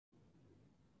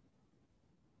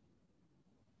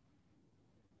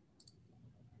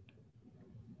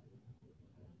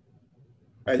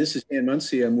Hi, this is Dan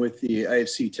Muncy. I'm with the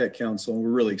IAFC Tech Council, and we're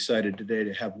really excited today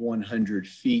to have 100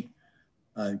 feet.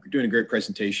 You're doing a great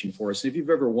presentation for us. And if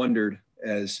you've ever wondered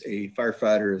as a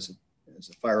firefighter, as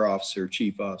a fire officer,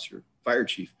 fire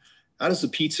chief, how does the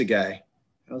pizza guy,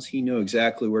 how does he know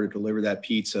exactly where to deliver that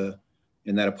pizza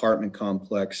in that apartment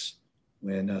complex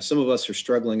when some of us are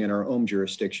struggling in our own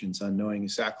jurisdictions on knowing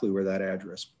exactly where that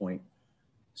address point?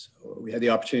 So we had the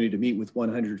opportunity to meet with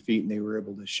 100 feet, and they were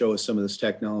able to show us some of this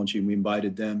technology, and we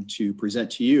invited them to present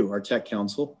to you, our Tech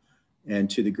Council, and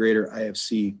to the greater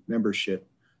IFC membership.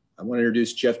 I want to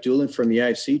introduce Jeff Doolin from the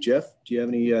IFC. Jeff, do you have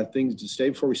any things to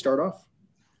say before we start off?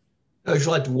 I'd just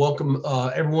like to welcome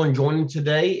everyone joining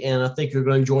today, and I think you're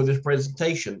going to enjoy this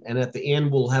presentation. And at the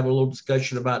end, we'll have a little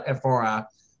discussion about FRI.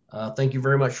 Thank you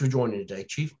very much for joining today,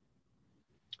 Chief.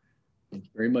 Thank you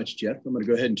very much, Jeff. I'm going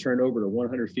to go ahead and turn it over to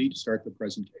 100 feet to start the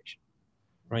presentation.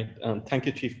 Right. Thank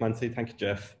you, Chief Muncy. Thank you,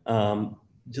 Jeff.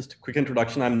 Just a quick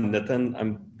introduction. I'm Nitin.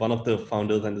 I'm one of the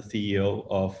founders and the CEO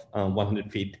of 100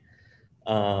 feet.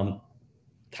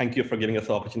 Thank you for giving us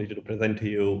the opportunity to present to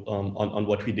you on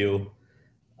what we do.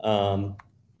 The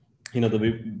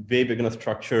way we're going to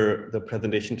structure the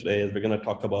presentation today is we're going to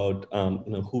talk about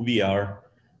who we are,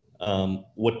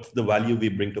 what's the value we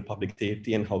bring to public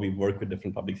safety, and how we work with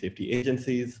different public safety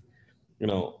agencies.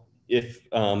 If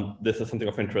this is something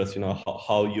of interest,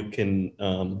 how you can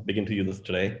begin to use this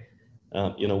today.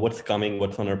 What's coming,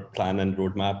 what's on our plan and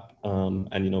roadmap,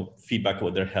 and feedback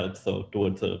about their help. So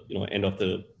towards the end of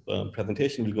the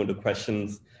presentation, we'll go into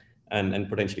questions and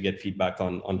potentially get feedback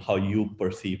on how you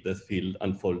perceive this field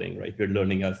unfolding. Right, we're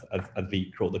learning as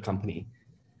we grow the company.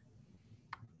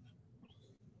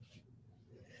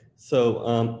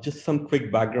 So just some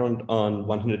quick background on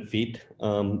 100 feet.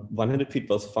 100 feet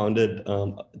was founded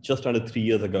just under 3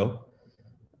 years ago,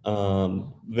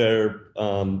 where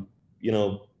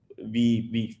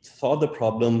we saw the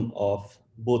problem of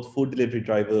both food delivery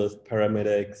drivers,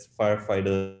 paramedics,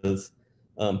 firefighters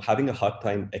having a hard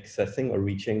time accessing or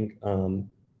reaching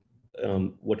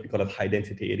what we call as high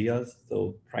density areas.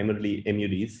 So primarily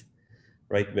MUDs,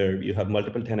 right, where you have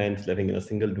multiple tenants living in a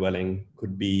single dwelling,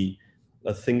 could be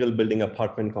a single building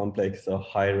apartment complex, a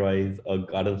high rise, a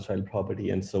garden style property,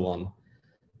 and so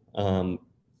on.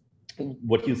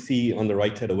 What you see on the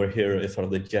right side over here is sort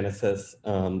of the genesis,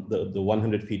 the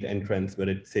 100 feet entrance, where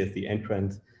it says the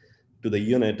entrance to the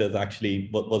unit is actually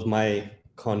what was my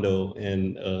condo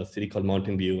in a city called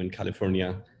Mountain View in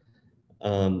California,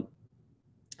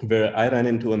 where I ran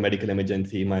into a medical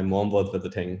emergency. My mom was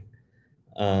visiting.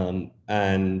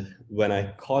 And when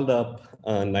I called up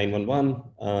 911,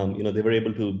 they were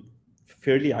able to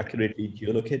fairly accurately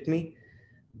geolocate me.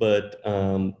 But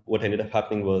what ended up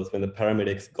happening was when the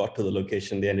paramedics got to the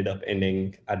location, they ended up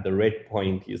ending at the red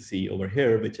point you see over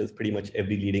here, which is pretty much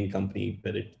every leading company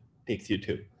that it takes you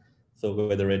to. So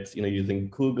whether it's using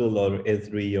Google or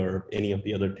Esri or any of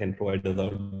the other 10 providers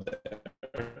out there.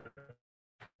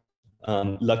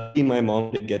 Luckily, my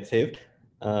mom did get saved.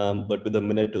 But with a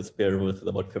minute to spare versus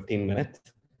about 15 minutes.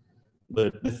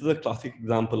 But this is a classic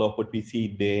example of what we see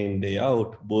day in, day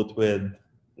out, both with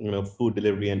food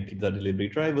delivery and pizza delivery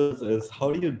drivers, is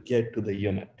how do you get to the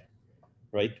unit,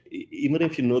 right? Even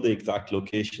if you know the exact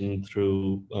location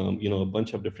through a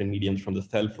bunch of different mediums, from the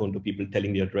cell phone to people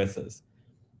telling the addresses,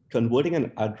 converting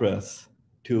an address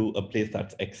to a place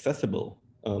that's accessible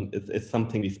is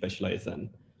something we specialize in,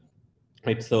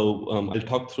 right? So I'll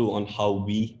talk through on how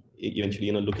we eventually,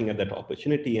 looking at that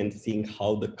opportunity and seeing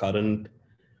how the current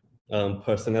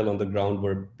personnel on the ground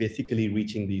were basically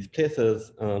reaching these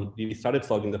places, we started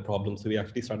solving the problem. So we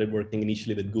actually started working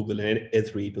initially with Google and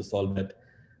Esri to solve it,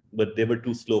 but they were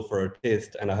too slow for our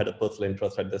taste. And I had a personal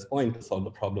interest at this point to solve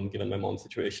the problem, given my mom's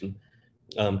situation,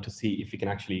 to see if we can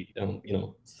actually,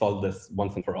 solve this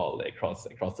once and for all across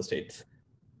the states.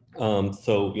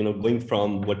 So, going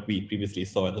from what we previously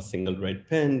saw as a single red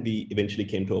pin, we eventually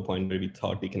came to a point where we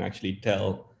thought we can actually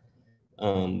tell,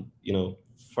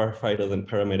 firefighters and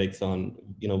paramedics on,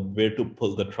 where to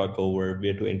pull the truck over,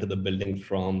 where to enter the building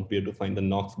from, where to find the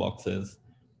Knox boxes,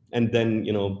 and then,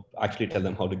 actually tell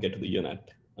them how to get to the unit,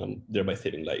 thereby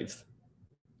saving lives.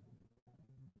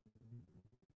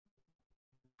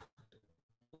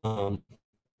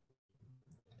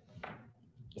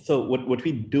 So what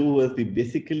we do is we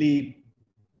basically,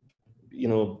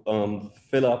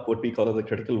 fill up what we call as a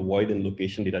critical void in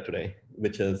location data today,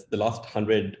 which is the last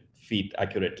 100 feet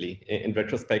accurately. In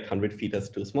retrospect, 100 feet is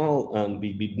too small.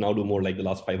 We now do more like the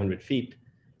last 500 feet,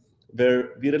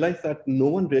 where we realize that no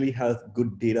one really has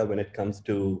good data when it comes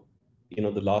to,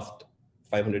 the last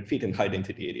 500 feet in high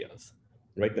density areas,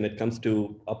 right? When it comes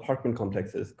to apartment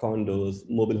complexes, condos,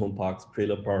 mobile home parks,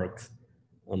 trailer parks,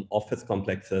 office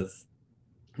complexes,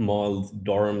 malls,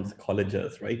 dorms,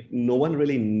 colleges, right? No one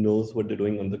really knows what they're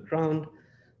doing on the ground.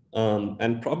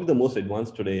 And probably the most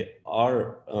advanced today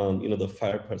are, the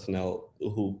fire personnel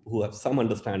who have some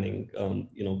understanding,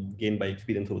 gained by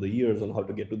experience over the years on how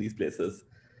to get to these places.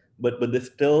 But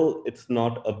it's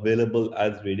not available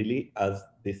as readily as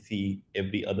they see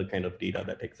every other kind of data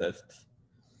that exists,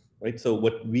 right? So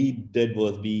what we did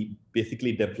was we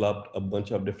basically developed a bunch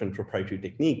of different proprietary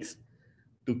techniques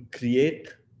to create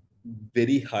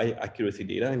very high accuracy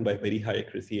data. And by very high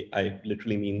accuracy, I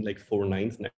literally mean like 4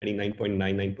 nines,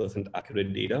 99.99%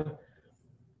 accurate data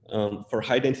for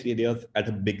high density areas at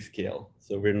a big scale.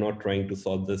 So we're not trying to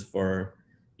solve this for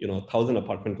 1,000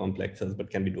 apartment complexes, but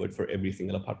can we do it for every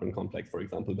single apartment complex, for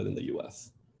example, within the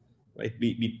US, right?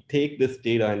 We take this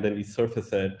data and then we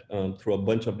surface it through a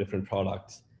bunch of different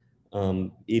products,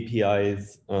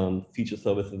 APIs, feature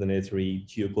services in Esri,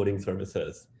 geocoding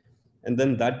services. And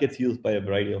then that gets used by a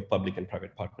variety of public and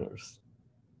private partners.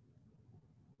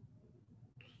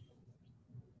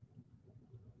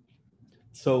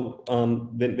 So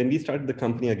when we started the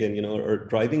company again, our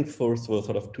driving force was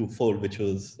sort of twofold, which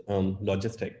was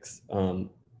logistics and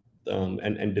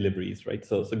deliveries, right?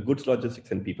 So goods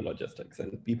logistics and people logistics.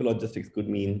 And people logistics could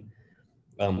mean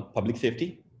public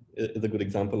safety is a good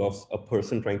example of a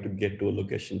person trying to get to a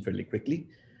location fairly quickly.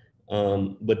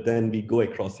 But then we go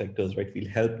across sectors, right? We'll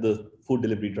help the food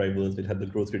delivery drivers, we'll help the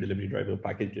grocery delivery driver,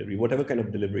 package delivery, whatever kind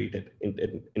of delivery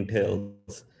it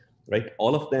entails, right?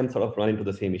 All of them sort of run into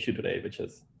the same issue today, which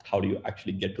is how do you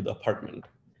actually get to the apartment,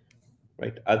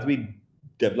 right? As we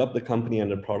developed the company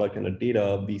and the product and the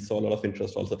data, we saw a lot of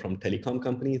interest also from telecom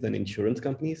companies and insurance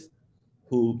companies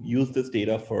who use this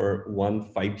data for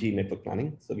 5G network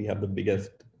planning. So we have the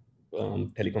biggest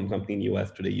telecom company in the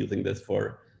US today using this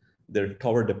for their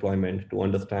tower deployment to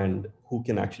understand who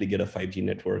can actually get a 5G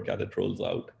network as it rolls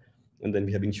out. And then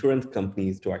we have insurance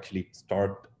companies to actually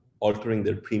start altering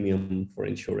their premium for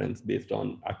insurance based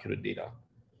on accurate data,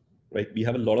 right? We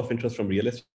have a lot of interest from real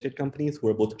estate companies who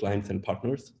are both clients and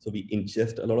partners. So we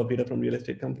ingest a lot of data from real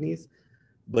estate companies,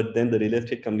 but then the real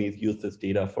estate companies use this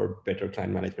data for better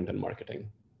client management and marketing,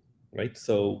 right?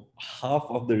 So half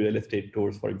of the real estate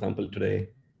tours, for example, today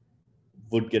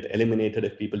would get eliminated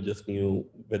if people just knew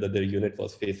whether their unit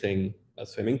was facing a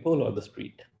swimming pool or the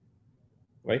street,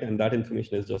 right? And that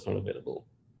information is just not available.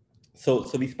 So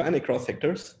we span across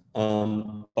sectors.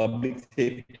 Public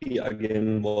safety,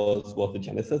 again, was the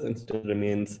genesis and still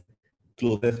remains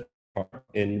closest part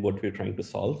in what we're trying to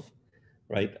solve,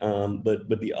 right?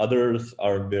 But the others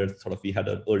are where sort of we had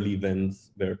early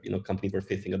wins where companies were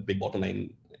facing a big bottom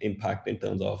line impact in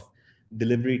terms of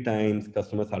delivery times,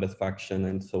 customer satisfaction,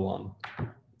 and so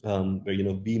on, where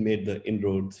we made the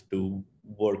inroads to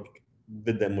work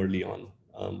with them early on.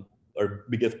 Our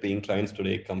biggest paying clients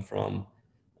today come from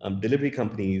delivery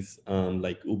companies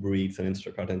like Uber Eats and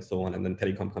Instacart and so on, and then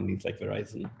telecom companies like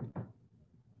Verizon.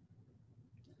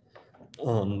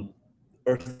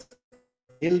 Our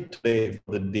scale today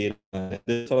for the data,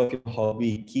 this sort of how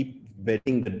we keep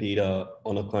vetting the data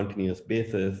on a continuous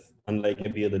basis, unlike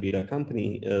every other data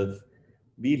company, is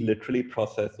we literally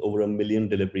process over 1 million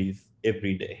deliveries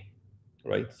every day,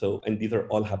 right? So, and these are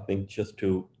all happening just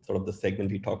to sort of the segment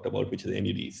we talked about, which is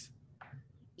MUDs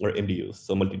or MDUs,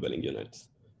 so multi-dwelling units,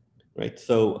 right?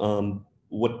 So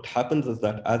what happens is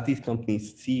that as these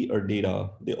companies see our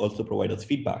data, they also provide us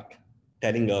feedback,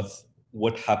 telling us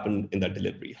what happened in that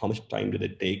delivery. How much time did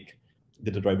it take?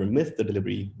 Did the driver miss the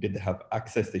delivery? Did they have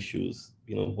access issues?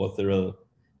 Was there a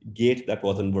gate that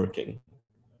wasn't working?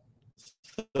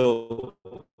 So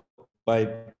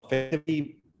by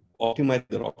effectively optimizing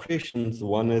their operations,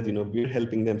 one is, we're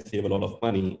helping them save a lot of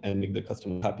money and make the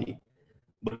customer happy.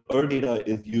 But our data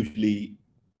is usually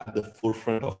at the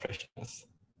forefront of freshness,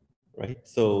 right?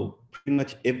 So pretty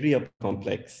much every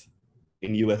complex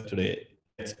in US today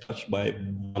gets touched by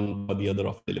one or the other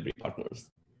of delivery partners,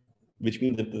 which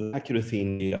means that the accuracy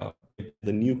in data,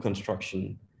 the new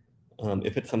construction,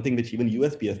 if it's something which even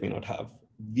USPS may not have,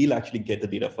 we'll actually get the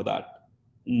data for that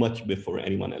much before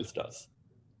anyone else does.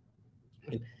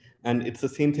 Right? And it's the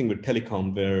same thing with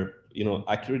telecom, where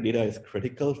accurate data is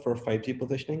critical for 5G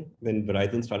positioning. When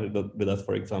Verizon started with us,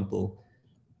 for example,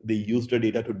 they used the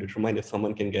data to determine if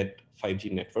someone can get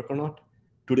 5G network or not.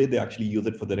 Today, they actually use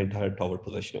it for their entire tower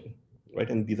positioning,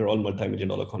 right? And these are all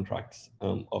multi-million-dollar contracts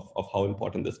of how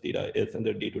important this data is in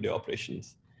their day-to-day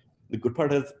operations. The good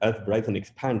part is, as Verizon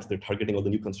expands, they're targeting all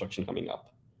the new construction coming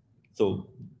up. So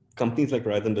companies like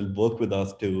Verizon will work with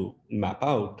us to map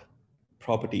out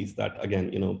properties that,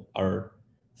 again, are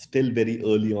still very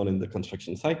early on in the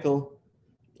construction cycle,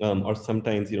 or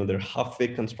sometimes, they're halfway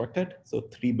constructed. So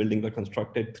 3 buildings are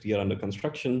constructed, 3 are under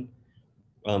construction,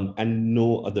 and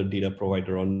no other data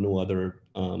provider or no other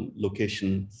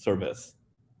location service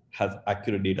has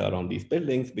accurate data around these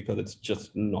buildings because it's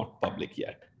just not public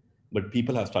yet. But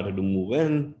people have started to move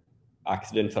in.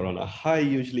 Accidents are on a high,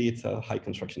 usually it's a high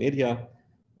construction area.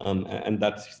 And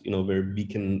that's where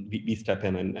we step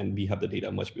in and we have the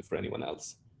data much before anyone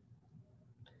else.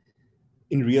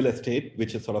 In real estate,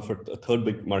 which is sort of a third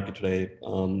big market today,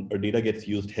 our data gets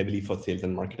used heavily for sales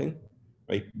and marketing,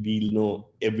 right? We'll know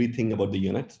everything about the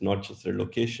units, not just their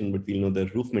location, but we'll know their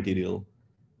roof material.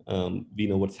 We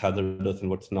know what's hazardous and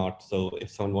what's not. So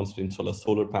if someone wants to install a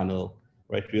solar panel,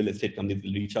 right, real estate companies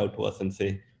will reach out to us and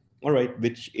say, all right,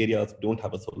 which areas don't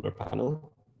have a solar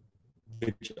panel?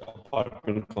 Which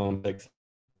apartment complex?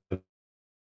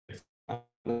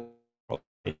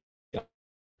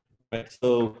 Right.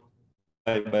 So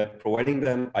by providing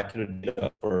them accurate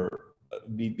data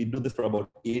we do this for about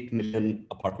 8 million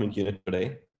apartment units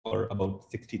today, or about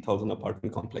 60,000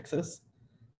 apartment complexes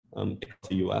across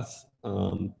the US.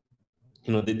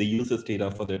 They use this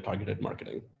data for their targeted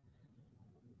marketing.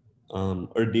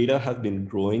 Our data has been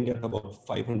growing at about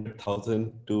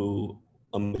 500,000 to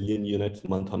 1 million units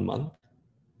month on month.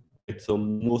 Right? So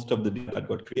most of the data that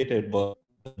got created was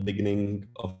at the beginning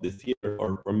of this year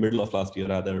or middle of last year,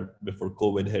 rather, before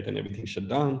COVID hit and everything shut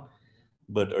down.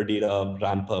 But our data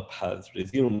ramp up has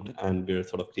resumed, and we're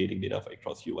sort of creating data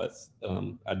across US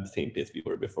at the same pace we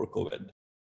were before COVID.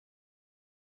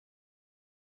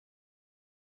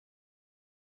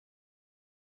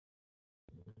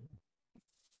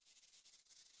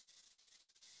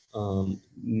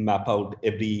 Map out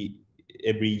every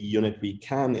unit we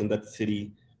can in that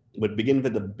city, but begin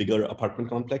with the bigger apartment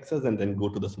complexes and then go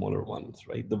to the smaller ones,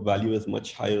 right? The value is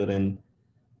much higher in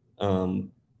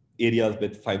areas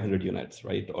with 500 units,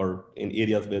 right? Or in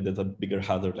areas where there's a bigger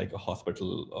hazard like a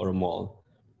hospital or a mall.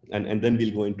 And then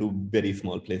we'll go into very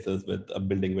small places with a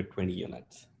building with 20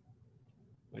 units.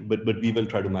 Right? But we will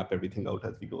try to map everything out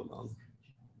as we go along.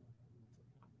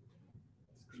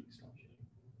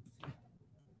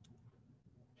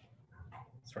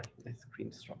 Sorry, my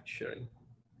screen stopped sharing.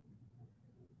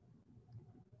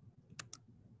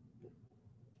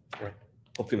 All right,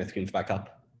 hopefully my screen's back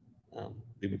up.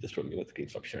 Maybe just told me what screen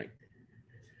stopped sharing.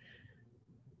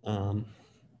 Can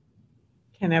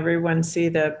everyone see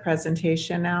the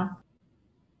presentation now?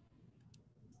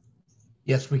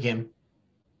 Yes, we can.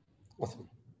 Awesome.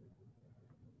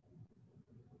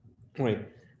 All right.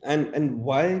 And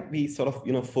why we sort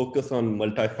of focus on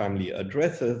multifamily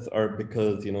addresses are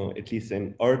because at least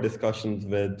in our discussions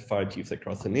with fire chiefs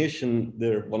across the nation,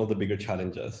 they're one of the bigger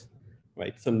challenges,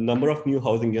 right? So number of new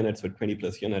housing units with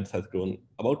 20+ units has grown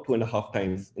about 2.5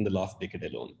 times in the last decade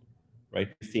alone, right?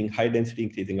 We're seeing high density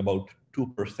increasing about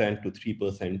 2% to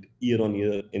 3% year on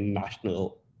year in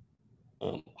national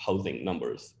housing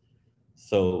numbers.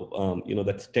 So,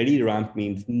 that steady ramp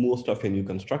means most of your new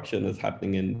construction is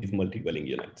happening in these multi-dwelling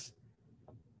units.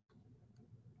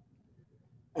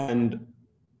 And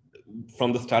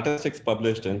from the statistics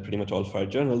published in pretty much all fire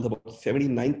journals, about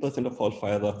 79% of all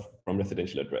fires are from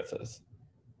residential addresses.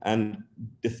 And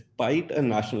despite a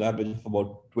national average of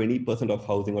about 20% of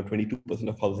housing or 22%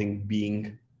 of housing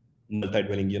being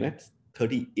multi-dwelling units,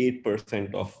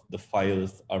 38% of the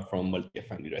fires are from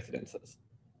multi-family residences.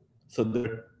 So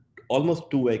they're almost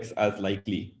 2x as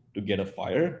likely to get a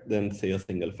fire than, say, a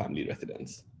single family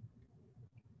residence.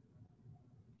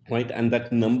 Right? And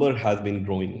that number has been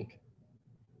growing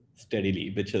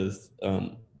steadily, which is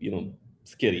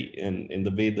scary in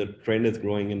the way the trend is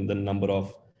growing in the number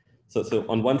of, so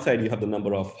on one side you have the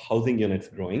number of housing units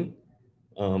growing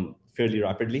fairly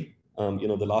rapidly.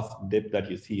 The last dip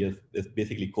that you see is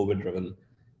basically COVID driven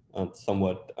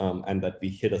somewhat, and that we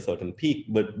hit a certain peak,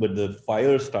 but the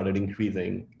fires started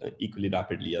increasing equally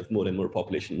rapidly as more and more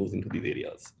population moves into these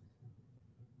areas.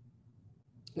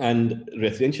 And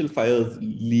residential fires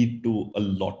lead to a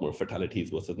lot more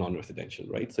fatalities versus non-residential,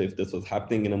 right? So if this was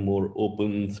happening in a more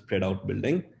open, spread out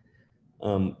building,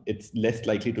 it's less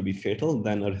likely to be fatal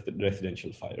than a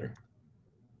residential fire,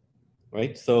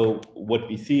 right? So what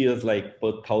we see is like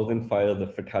per 1,000 fires, the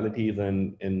fatalities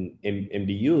in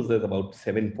MDUs is about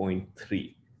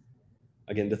 7.3.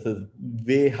 Again, this is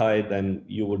way higher than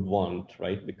you would want,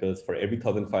 right? Because for every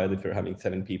 1,000 fires, if you're having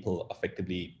 7 people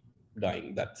effectively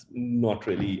dying, that's not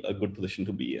really a good position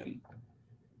to be in.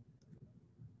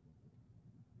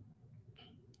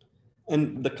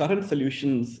 And the current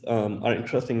solutions are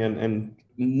interesting, and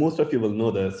most of you will know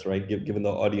this, right, given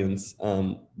the audience.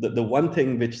 The one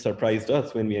thing which surprised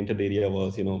us when we entered the area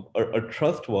was, our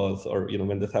trust was, or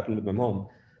when this happened with my mom,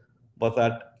 was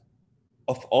that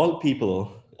of all people,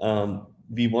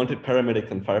 we wanted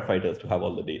paramedics and firefighters to have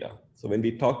all the data. So when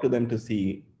we talked to them to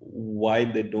see why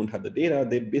they don't have the data,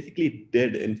 they basically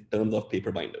did in terms of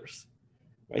paper binders,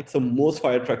 right? So most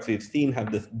fire trucks we've seen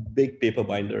have this big paper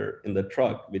binder in the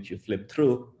truck, which you flip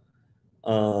through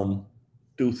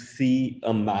to see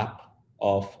a map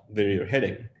of where you're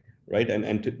heading, right? And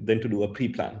then to do a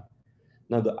pre-plan.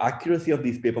 Now, the accuracy of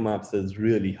these paper maps is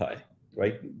really high,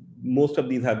 right? Most of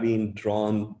these have been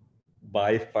drawn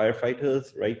by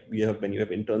firefighters, right? When you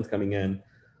have interns coming in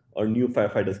or new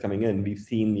firefighters coming in, we've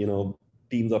seen,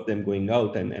 teams of them going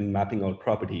out and mapping out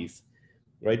properties,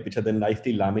 right? Which are then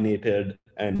nicely laminated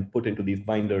and put into these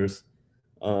binders.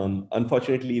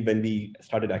 Unfortunately, when we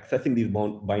started accessing these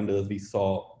binders, we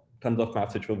saw tons of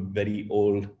maps which were very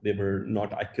old. They were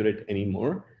not accurate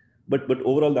anymore. But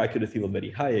overall, the accuracy was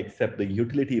very high, except the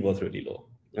utility was really low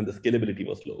and the scalability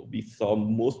was low. We saw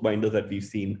most binders that we've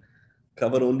seen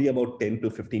cover only about 10 to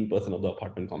 15% of the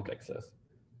apartment complexes,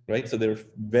 right? So they're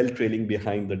well trailing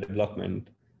behind the development.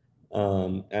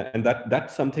 And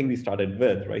that's something we started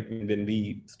with, right? When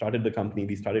we started the company,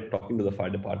 we started talking to the fire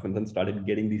departments and started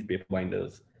getting these paper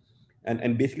binders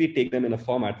and basically take them in a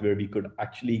format where we could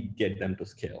actually get them to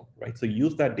scale, right? So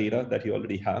use that data that you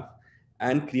already have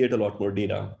and create a lot more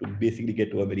data to basically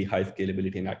get to a very high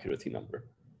scalability and accuracy number.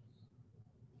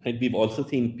 And we've also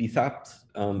seen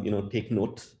PSAPs, take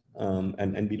notes,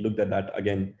 and we looked at that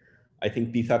again. I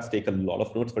think PSAPs take a lot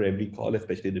of notes for every call,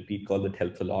 especially the repeat call. That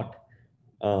helps a lot,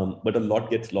 but a lot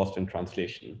gets lost in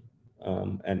translation,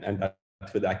 and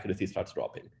that's where the accuracy starts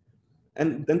dropping.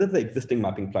 And then there's the existing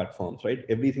mapping platforms, right?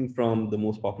 Everything from the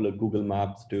most popular Google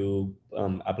Maps to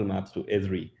Apple Maps to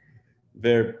Esri,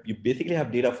 where you basically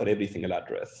have data for every single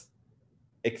address,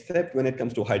 except when it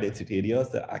comes to high density areas,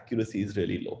 the accuracy is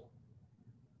really low.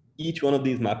 Each one of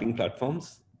these mapping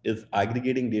platforms is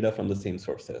aggregating data from the same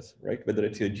sources, right? Whether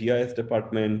it's your GIS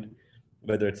department,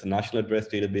 whether it's a national address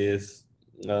database,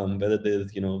 whether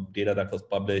there's data that was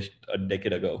published a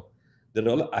decade ago, they're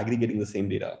all aggregating the same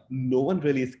data. No one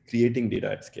really is creating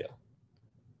data at scale.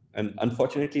 And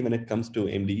unfortunately, when it comes to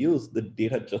MDUs, the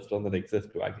data just doesn't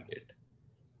exist to aggregate.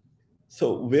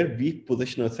 So where we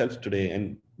position ourselves today,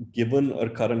 and given our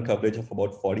current coverage of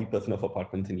about 40% of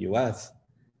apartments in US,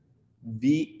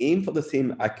 we aim for the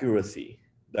same accuracy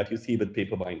that you see with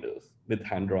paper binders, with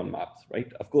hand-drawn maps,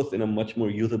 right? Of course, in a much more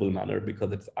usable manner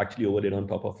because it's actually overlaid on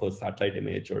top of a satellite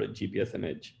image or a GPS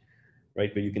image,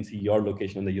 right? Where you can see your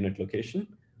location and the unit location.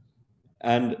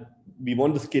 And we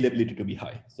want the scalability to be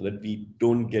high so that we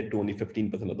don't get to only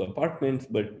 15% of the apartments,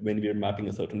 but when we're mapping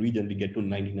a certain region, we get to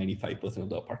 95% of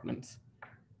the apartments,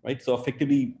 right? So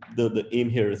effectively, the aim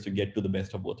here is to get to the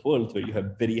best of both worlds where you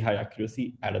have very high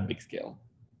accuracy at a big scale,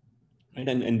 right?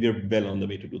 And we're well on the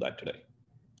way to do that today.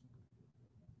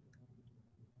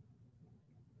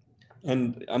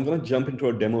 And I'm going to jump into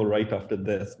a demo right after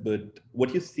this, but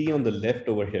what you see on the left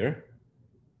over here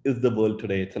is the world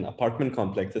today. It's an apartment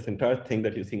complex. This entire thing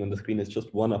that you're seeing on the screen is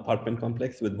just one apartment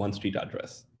complex with one street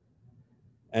address.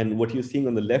 And what you're seeing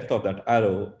on the left of that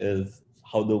arrow is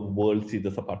how the world sees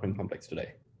this apartment complex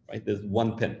today, right? There's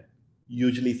one pin,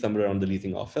 usually somewhere around the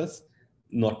leasing office,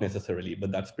 not necessarily,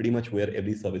 but that's pretty much where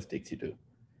every service takes you to.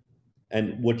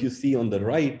 And what you see on the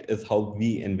right is how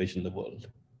we envision the world,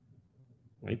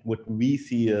 right? What we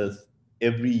see is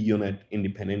every unit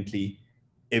independently,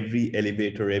 every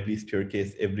elevator, every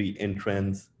staircase, every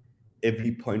entrance,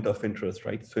 every point of interest,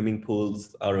 right? Swimming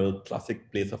pools are a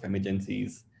classic place of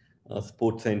emergencies,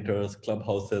 sports centers,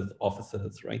 clubhouses,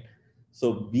 offices, right?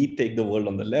 So we take the world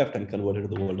on the left and convert it to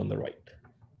the world on the right.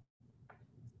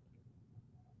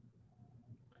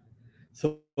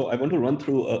 So I want to run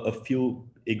through a few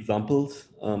examples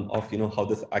of how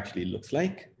this actually looks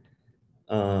like.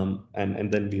 And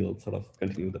then we'll sort of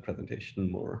continue the presentation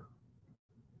more.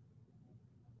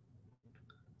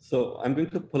 So I'm going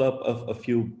to pull up a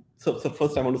few. So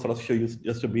first I want to sort of show you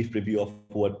just a brief review of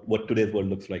what today's world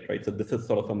looks like, right? So this is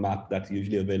sort of a map that's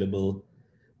usually available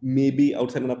maybe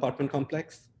outside an apartment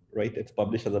complex, right? It's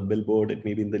published as a billboard, it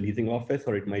may be in the leasing office,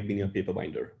 or it might be in your paper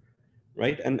binder,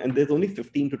 right? And there's only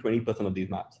 15 to 20% of these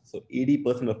maps. So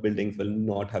 80% of buildings will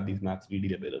not have these maps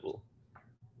readily available.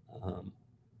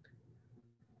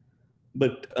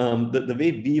 But the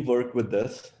way we work with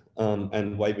this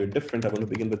and why we're different, I want to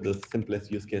begin with the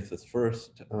simplest use cases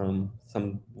first.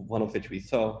 One of which we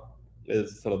saw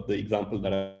is sort of the example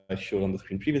that I showed on the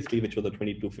screen previously, which was a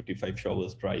 2255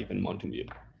 Showers Drive in Mountain View,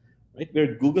 right?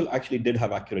 Where Google actually did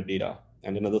have accurate data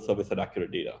and another service had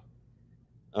accurate data.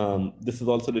 This is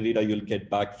also the data you'll get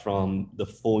back from the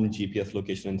phone GPS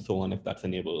location and so on if that's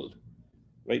enabled,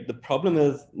 right? The problem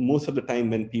is most of the time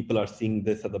when people are seeing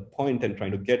this at the point and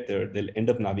trying to get there, they'll end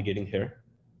up navigating here.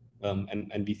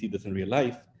 And we see this in real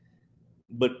life.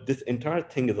 But this entire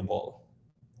thing is a ball.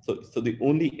 So the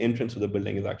only entrance to the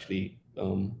building is actually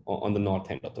on the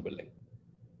north end of the building,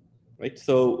 right?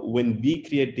 So when we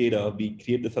create data, we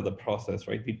create this as a process,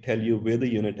 right? We tell you where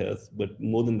the unit is, but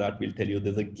more than that, we'll tell you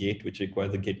there's a gate which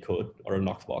requires a gate code or a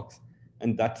Knox box.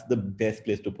 And that's the best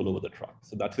place to pull over the truck.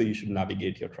 So that's where you should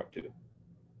navigate your truck to,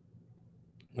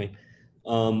 right?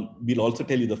 We'll also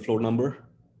tell you the floor number.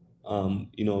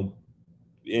 You know,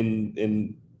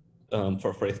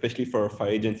 for especially for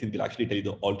fire agencies, we'll actually tell you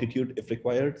the altitude if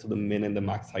required, so the min and the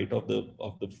max height of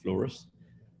the floors.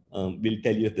 We'll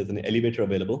tell you if there's an elevator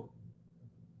available.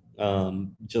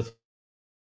 Just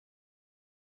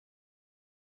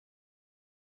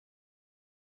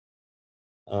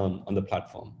on the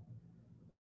platform.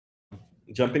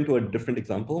 Jump into a different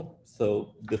example.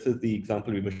 So this is the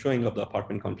example we were showing of the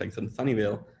apartment complex in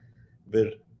Sunnyvale,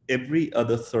 where every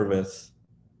other service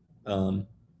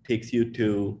takes you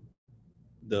to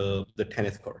the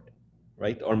tennis court,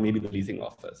 right? Or maybe the leasing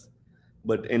office.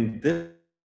 But in this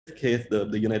case,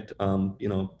 the unit, you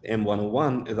know,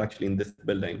 M101 is actually in this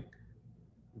building,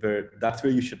 where that's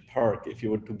where you should park if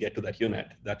you were to get to that unit.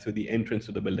 That's where the entrance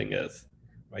to the building is,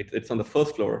 right? It's on the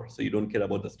first floor, so you don't care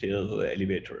about the stairs or the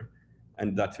elevator,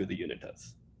 and that's where the unit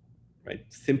is, right?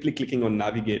 Simply clicking on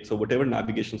navigate, so whatever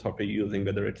navigation software you're using,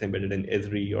 whether it's embedded in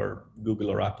Esri or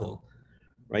Google or Apple,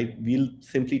 right? We'll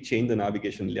simply change the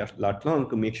navigation lat long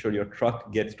to make sure your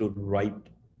truck gets to right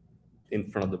in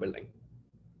front of the building,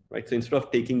 right? So instead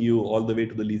of taking you all the way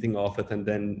to the leasing office and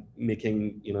then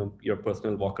making, you know, your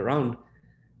personal walk around,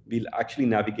 we'll actually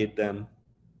navigate them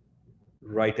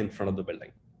right in front of the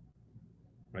building,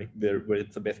 right? Where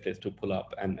it's the best place to pull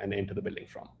up and enter the building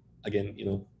from. Again, you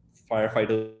know,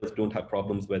 firefighters don't have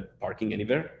problems with parking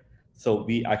anywhere. So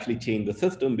we actually change the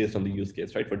system based on the use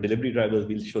case, right? For delivery drivers,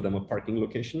 we'll show them a parking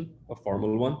location, a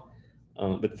formal one.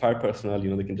 With fire personnel,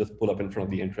 you know, they can just pull up in front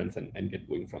of the entrance and get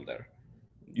going from there.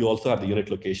 You also have the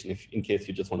unit location in case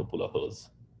you just want to pull a hose.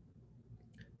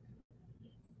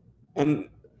 And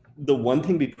the one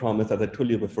thing we promised, as I told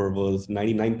you before, was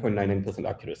 99.99%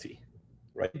 accuracy,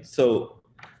 right? So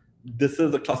this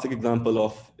is a classic example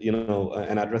of, you know,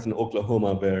 an address in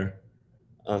Oklahoma where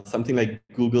something like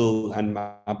Google and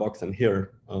Mapbox and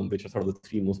here, which are sort of the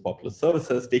three most popular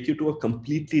services, take you to a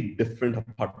completely different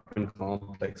apartment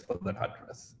complex for that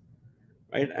address,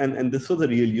 right? And this was a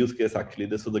real use case, actually.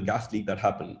 This was a gas leak that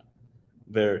happened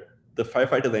where the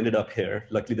firefighters ended up here.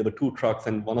 Luckily, there were two trucks,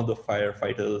 and one of the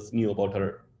firefighters knew about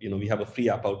our, you know, we have a free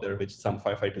app out there, which some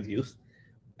firefighters use,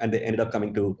 and they ended up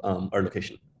coming to our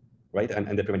location, right?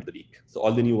 And they prevented the leak. So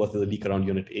all they knew was there's a leak around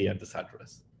unit A at this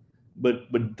address. But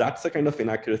that's the kind of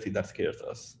inaccuracy that scares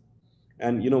us.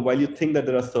 And, you know, while you think that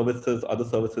there are services, other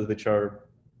services which are,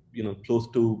 you know, close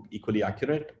to equally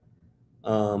accurate,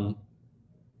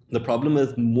 the problem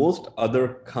is most other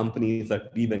companies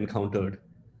that we've encountered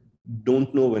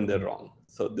don't know when they're wrong.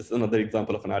 So this is another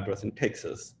example of an address in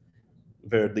Texas,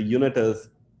 where the unit is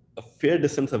a fair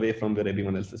distance away from where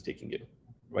everyone else is taking you,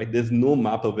 right? There's no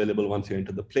map available once you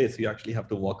enter the place. You actually have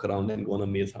to walk around and go on a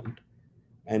maze hunt.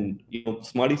 And, you know,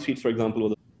 Smarty Streets, for example,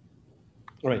 was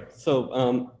all right.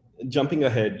 So jumping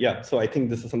ahead, yeah. So I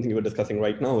think this is something we're discussing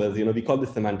right now is, you know, we call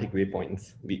this semantic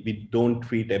waypoints. We don't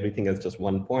treat everything as just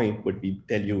one point, but we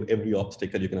tell you every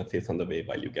obstacle you're going to face on the way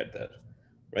while you get there,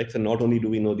 right? So not only do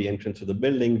we know the entrance to the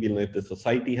building, we'll know if the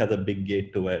society has a big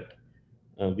gate to it.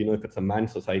 We know if it's a manned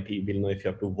society. We'll know if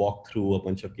you have to walk through a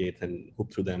bunch of gates and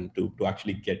hoop through them to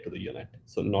actually get to the unit.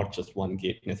 So not just one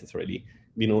gate necessarily.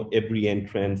 We know every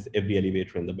entrance, every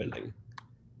elevator in the building.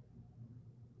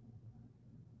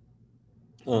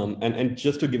 And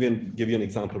just to give you an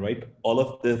example, right? All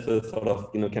of this is sort of,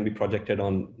 you know, can be projected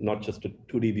on not just a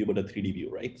 2D view, but a 3D view,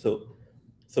 right? So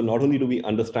not only do we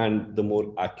understand the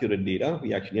more accurate data,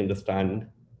 we actually understand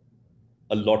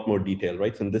a lot more detail,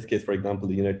 right? So in this case, for example,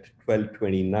 the unit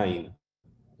 1229,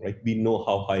 right? We know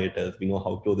how high it is. We know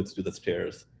how close it's to the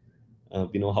stairs.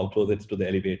 We know how close it's to the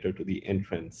elevator, to the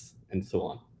entrance, and so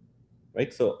on,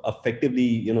 right? So effectively,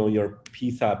 you know, your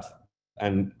PSAPs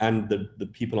and the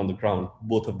people on the ground,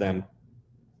 both of them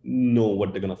know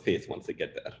what they're going to face once they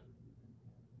get there.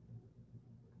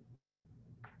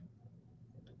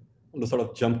 I'm going to sort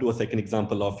of jump to a second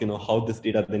example of, you know, how this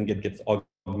data then gets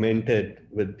augmented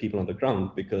with people on the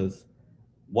ground, because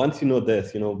once you know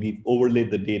this, you know, we've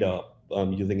overlaid the data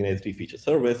using an SD feature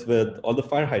service with all the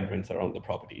fire hydrants around the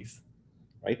properties,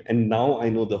 right? And now I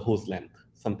know the hose length.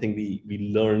 Something we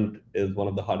learned is one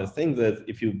of the hardest things is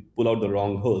if you pull out the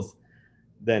wrong hose,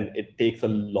 then it takes a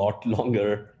lot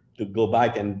longer to go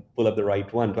back and pull up the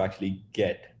right one to actually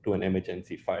get to an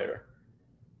emergency fire,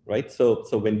 right? So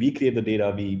when we create the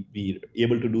data, we're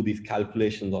able to do these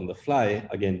calculations on the fly,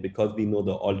 again, because we know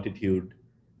the altitude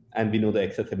and we know the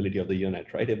accessibility of the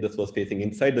unit, right? If this was facing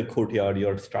inside the courtyard,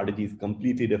 your strategy is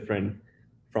completely different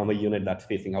from a unit that's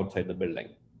facing outside the building,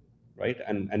 right?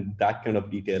 And that kind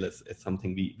of detail is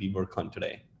something we work on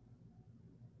today.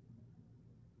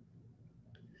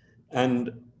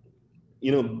 And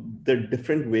there are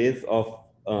different ways of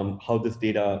how this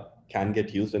data can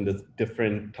get used, and there's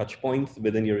different touch points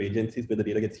within your agencies where the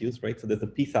data gets used, right? So there's the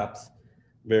PSAPs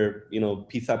where,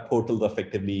 PSAP portals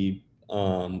effectively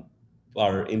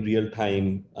are in real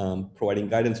time providing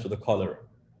guidance to the caller,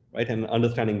 right? And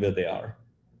understanding where they are.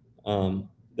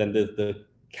 Then there's the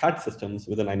CAD systems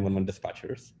with the 911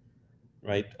 dispatchers,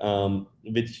 right?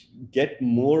 Which get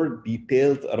more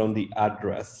details around the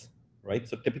address, right?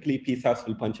 So typically PSAPs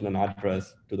will punch in an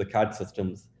address to the CAD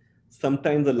systems.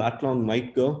 Sometimes the lat long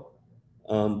might go,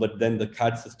 but then the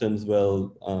CAD systems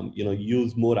will,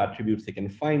 use more attributes they can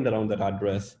find around that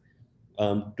address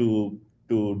to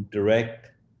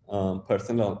direct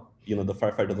personnel, the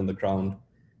firefighters on the ground,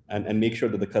 and make sure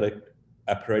that the correct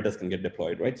apparatus can get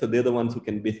deployed, right? So they're the ones who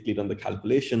can basically run the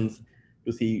calculations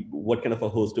to see what kind of a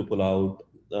hose to pull out,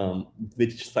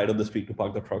 which side of the street to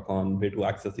park the truck on, where to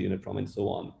access the unit from, and so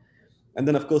on. And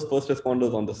then, of course, first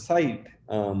responders on the site,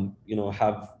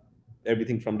 have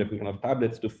everything from different kind of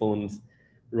tablets to phones,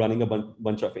 running a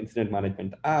bunch of incident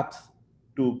management apps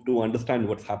to understand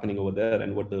what's happening over there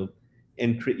and what the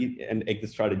entry and exit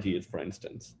strategy is, for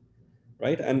instance,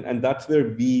 right? And that's where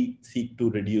we seek to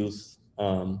reduce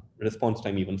response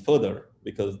time even further,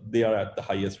 because they are at the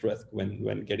highest risk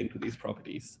when getting to these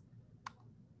properties.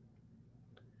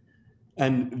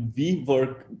 And we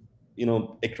work,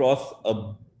 across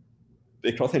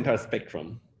the entire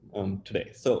spectrum today.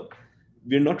 So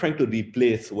we're not trying to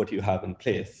replace what you have in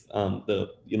place. As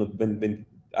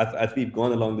we've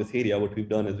gone along this area, what we've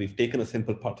done is we've taken a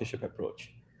simple partnership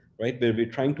approach, right? Where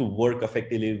we're trying to work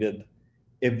effectively with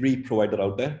every provider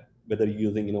out there, whether you're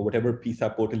using, whatever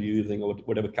PSAP portal you're using, or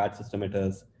whatever CAD system it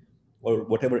is, or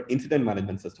whatever incident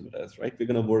management system it is, right? We're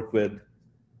going to work with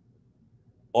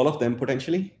all of them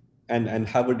potentially, and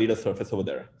have a data surface over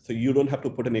there. So you don't have to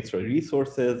put in extra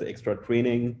resources, extra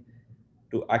training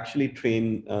to actually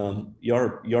train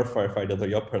your firefighters or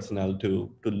your personnel to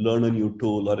learn a new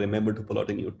tool or remember to pull out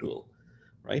a new tool,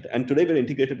 right? And today we're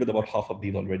integrated with about half of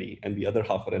these already, and the other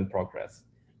half are in progress,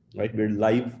 right? We're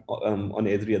live on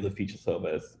Esri as a feature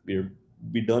service. We're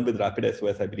done with Rapid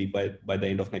SOS, I believe, by the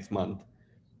end of next month.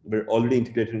 We're already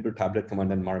integrated into Tablet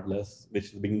Command and Marvelous, which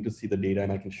is beginning to see the data,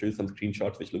 and I can show you some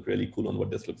screenshots which look really cool on what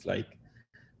this looks like,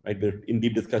 right? We're in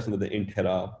deep discussion with the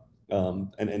Intera,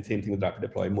 and same thing with Rapid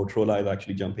Deploy. Motorola is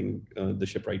actually jumping the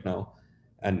ship right now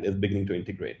and is beginning to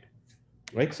integrate,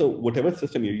 right? So whatever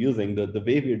system you're using, the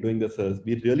way we're doing this is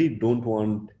we really don't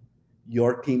want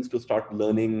your teams to start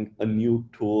learning a new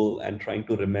tool and trying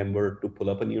to remember to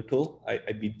pull up a new tool.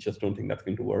 We just don't think that's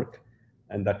going to work.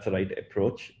 And that's the right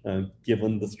approach,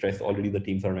 given the stress already the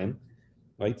teams are in,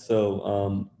 right?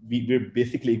 So we're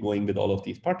basically going with all of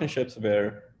these partnerships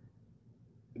where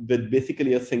with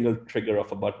basically a single trigger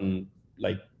of a button,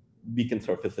 like we can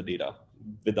surface the data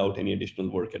without any additional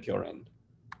work at your end.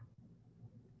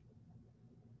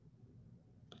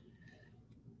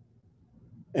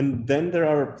 And then there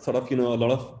are sort of, a lot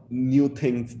of new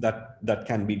things that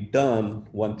can be done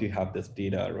once you have this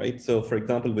data, right? So for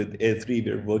example, with Esri,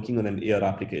 we're working on an AR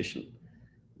application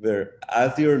where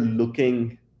as you're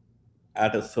looking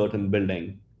at a certain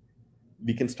building,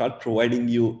 we can start providing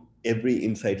you every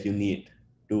insight you need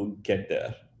to get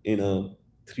there in a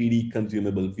 3D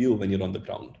consumable view when you're on the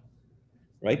ground,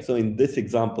 right? So in this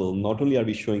example, not only are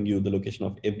we showing you the location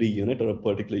of every unit or a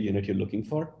particular unit you're looking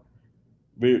for,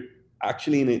 we're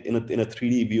actually in a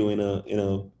 3D view, in a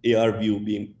AR view,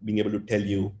 being able to tell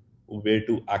you where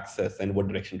to access and what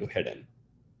direction to head in,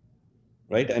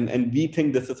 right? And we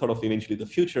think this is sort of eventually the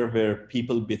future where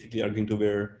people basically are going to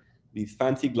wear these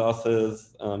fancy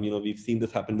glasses. We've seen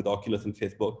this happen with Oculus and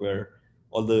Facebook, where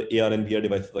all the AR and VR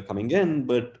devices are coming in,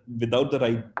 but without the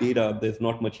right data, there's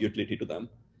not much utility to them.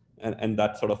 And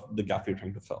that's sort of the gap we're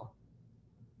trying to fill.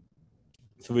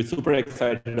 So we're super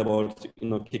excited about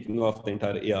kicking off the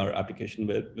entire AR application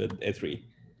with Esri.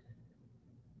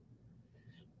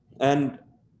 And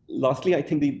lastly, I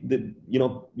think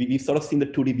we've sort of seen the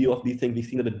 2D view of these things. We've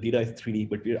seen that the data is 3D,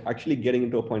 but we're actually getting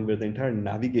into a point where the entire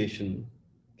navigation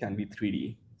can be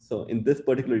 3D. So in this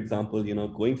particular example,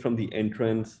 going from the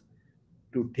entrance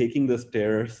to taking the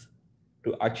stairs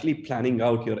to actually planning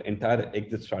out your entire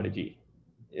exit strategy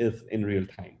is in real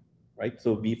time, right?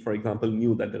 So we, for example,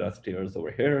 knew that there are stairs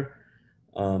over here.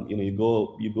 You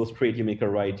go straight, you make a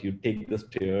right, you take the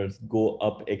stairs, go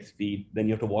up X feet, then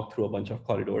you have to walk through a bunch of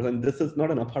corridors. And this is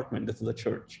not an apartment, this is a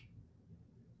church,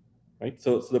 right?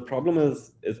 So the problem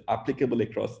is applicable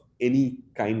across any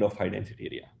kind of high density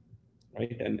area,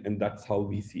 right? And that's how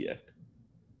we see it.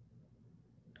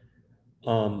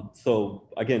 So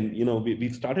again,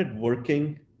 we've started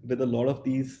working with a lot of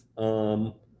these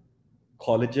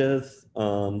colleges,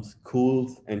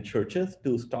 schools, and churches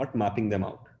to start mapping them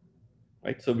out,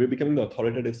 right? So we're becoming the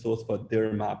authoritative source for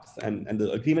their maps. And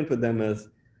the agreement with them is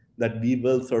that we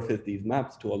will surface these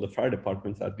maps to all the fire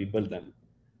departments as we build them,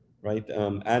 right?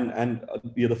 And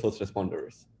we are the first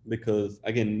responders, because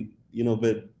again,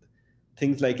 with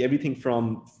things like everything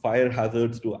from fire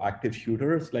hazards to active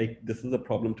shooters, like this is a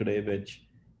problem today which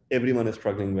everyone is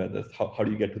struggling with, is how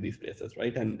do you get to these places,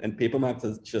 right? And paper maps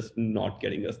is just not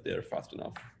getting us there fast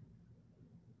enough.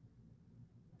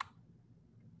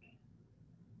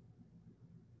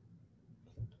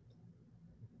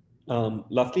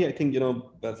 Lastly, I think,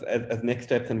 as next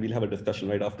steps, and we'll have a discussion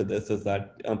right after this, is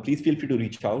that please feel free to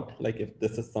reach out, like if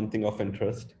this is something of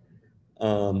interest.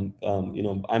 I'm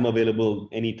available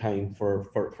anytime for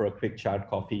a quick chat,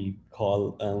 coffee,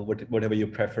 call, whatever you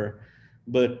prefer.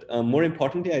 But more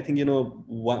importantly, I think,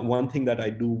 one thing that I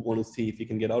do want to see if you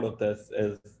can get out of this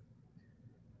is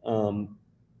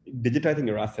digitizing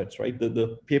your assets, right?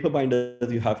 The paper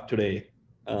binders you have today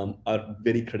are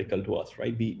very critical to us,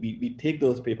 right? We take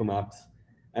those paper maps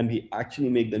and we actually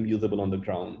make them usable on the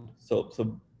ground. So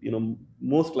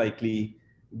most likely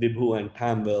Vibhu and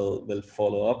Tam will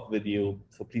follow up with you.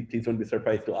 So please don't be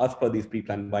surprised to ask for these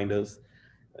pre-planned binders.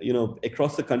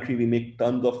 Across the country, we make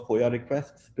tons of FOIA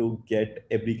requests to get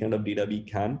every kind of data we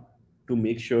can to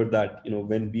make sure that,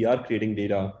 when we are creating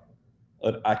data,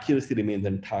 our accuracy remains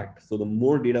intact. So the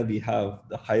more data we have,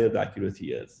 the higher the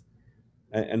accuracy is.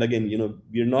 And again,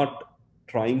 we're not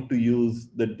trying to use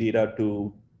the data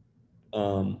to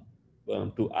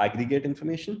aggregate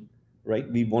information, right?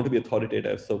 We want to be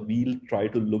authoritative. So we'll try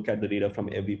to look at the data from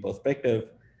every perspective,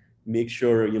 make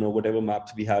sure, whatever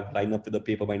maps we have line up with the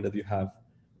paper binders you have.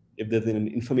 If there's an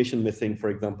information missing, for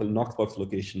example, Knox box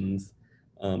locations,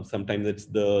 sometimes it's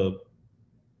the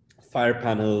fire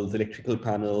panels, electrical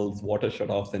panels, water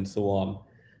shutoffs, and so on,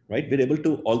 right? We're able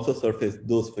to also surface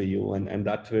those for you. And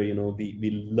that's where,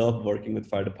 we love working with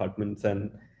fire departments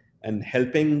and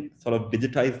helping sort of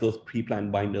digitize those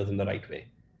pre-planned binders in the right way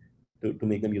to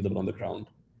make them usable on the ground.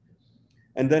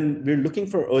 And then we're looking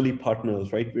for early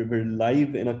partners, right? We're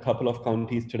live in a couple of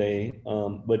counties today,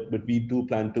 but we do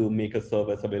plan to make a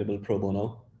service available pro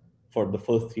bono for the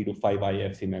first 3 to 5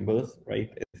 IAFC members, right?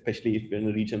 Especially if you're in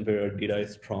a region where our data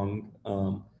is strong.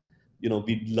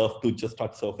 We'd love to just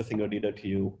start surfacing our data to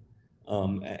you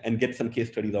and get some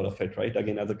case studies out of it, right?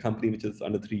 Again, as a company which is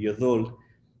under 3 years old,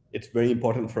 it's very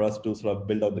important for us to sort of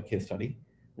build out the case study,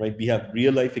 right? We have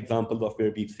real life examples of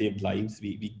where we've saved lives.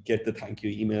 We get the thank you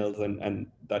emails, and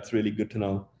that's really good to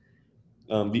know.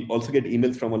 We also get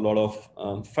emails from a lot of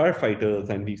firefighters,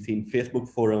 and we've seen Facebook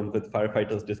forums with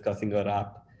firefighters discussing our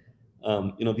app.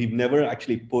 We've never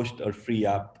actually pushed our free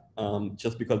app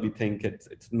just because we think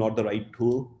it's not the right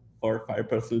tool for fire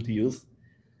personnel to use.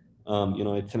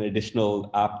 It's an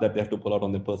additional app that they have to pull out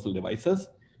on their personal devices,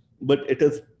 but it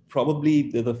is probably,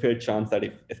 there's a fair chance that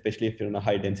especially if you're in a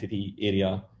high density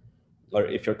area, or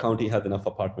if your county has enough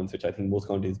apartments, which I think most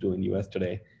counties do in US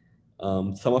today,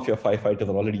 some of your firefighters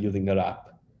are already using their app.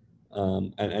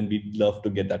 And we'd love to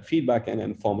get that feedback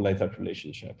and formalize that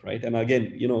relationship, right? And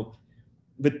again,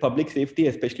 with public safety,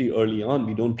 especially early on,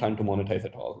 we don't plan to monetize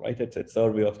at all, right? It's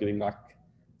our way of giving back.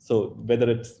 So whether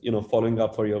it's, following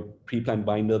up for your pre-planned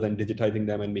binders and digitizing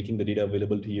them and making the data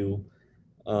available to you,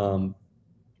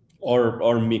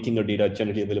 or making your data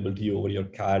generally available to you over your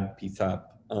CAD, PSAP,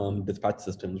 dispatch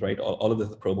systems, right? All of this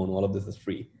is pro bono, all of this is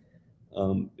free,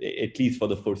 at least for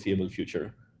the foreseeable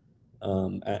future.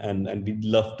 And we'd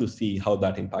love to see how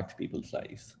that impacts people's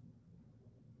lives.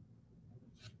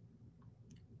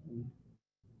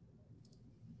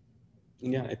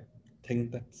 Yeah, I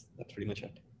think that's pretty much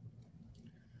it.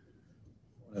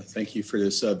 Thank you for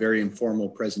this very informal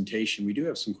presentation. We do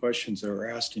have some questions that were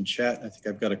asked in chat, and I think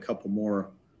I've got a couple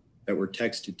more that were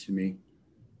texted to me.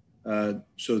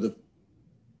 Let's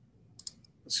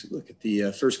look at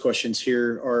the first questions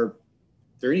here. Are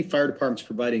there any fire departments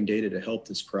providing data to help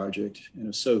this project? And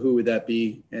if so, who would that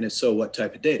be? And if so, what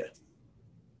type of data?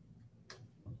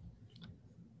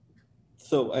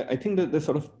 So I think that there's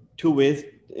sort of two ways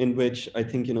in which I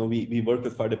think, we work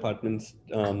with fire departments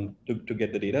to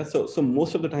get the data. So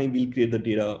most of the time we'll create the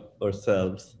data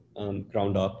ourselves,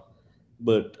 ground up.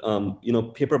 But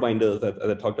paper binders, as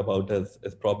I talked about, is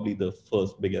probably the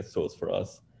first biggest source for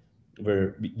us,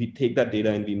 where we take that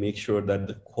data and we make sure that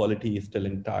the quality is still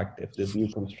intact if there's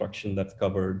new construction that's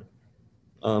covered.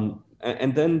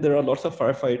 And then there are lots of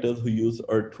firefighters who use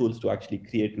our tools to actually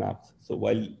create maps. So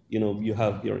while you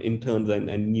have your interns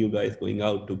and new guys going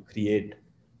out to create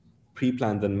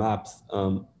pre-plans and maps,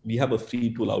 we have a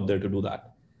free tool out there to do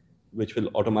that, which will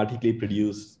automatically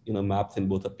produce maps in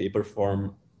both a paper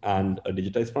form and a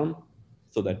digitized form,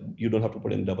 so that you don't have to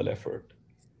put in double effort.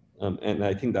 And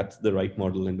I think that's the right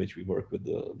model in which we work with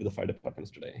the fire departments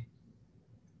today.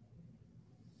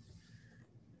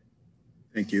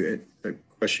 Thank you. A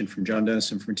question from John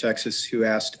Dennison from Texas, who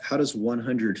asked, how does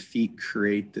 100 feet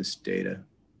create this data?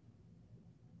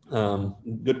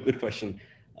 Good question.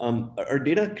 Our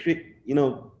data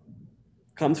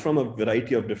comes from a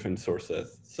variety of different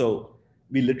sources. So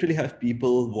we literally have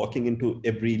people walking into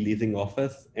every leasing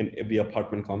office and every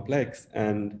apartment complex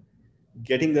and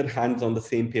getting their hands on the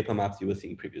same paper maps you were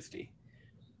seeing previously,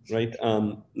 right?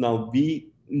 Now,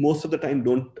 we most of the time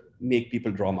don't make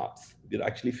people draw maps. We're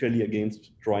actually fairly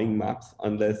against drawing maps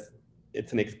unless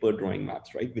it's an expert drawing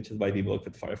maps, right? Which is why we work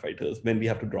with firefighters when we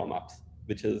have to draw maps,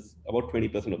 which is about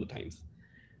 20% of the times.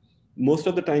 Most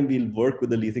of the time, we'll work with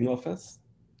the leasing office,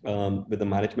 with the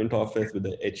management office, with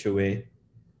the HOA,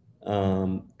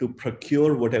 to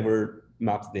procure whatever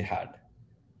maps they had.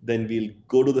 Then we'll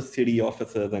go to the city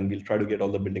offices and we'll try to get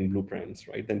all the building blueprints,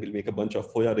 right? Then we'll make a bunch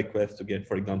of FOIA requests to get,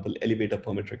 for example, elevator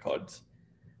permit records,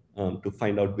 to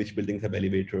find out which buildings have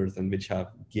elevators and which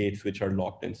have gates which are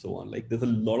locked and so on. Like there's a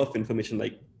lot of information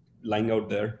like lying out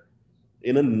there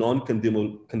in a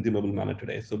non-consumable manner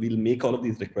today. So we'll make all of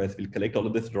these requests, we'll collect all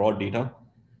of this raw data,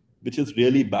 which is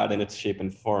really bad in its shape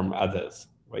and form as is,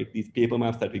 right? These paper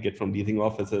maps that we get from leasing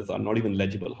offices are not even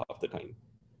legible half the time.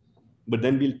 But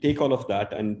then we'll take all of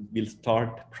that and we'll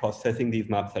start processing these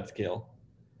maps at scale.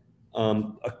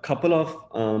 A couple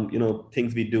of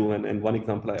things we do, and one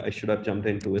example I should have jumped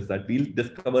into is that we'll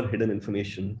discover hidden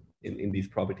information in these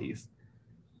properties.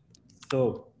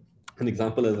 So an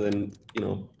example is in,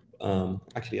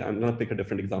 actually I'm gonna pick a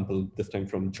different example this time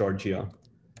from Georgia.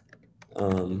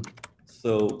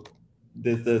 So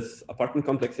there's this apartment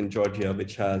complex in Georgia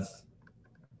which has,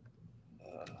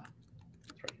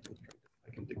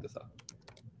 I can dig this up.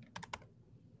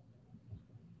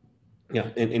 Yeah,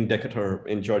 in Decatur,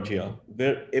 in Georgia,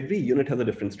 where every unit has a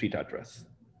different street address,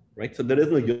 right? So there is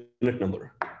no unit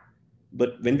number.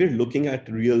 But when we're looking at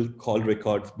real call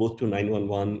records, both to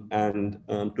 911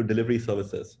 and to delivery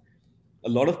services, a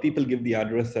lot of people give the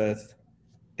address as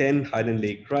 10 Highland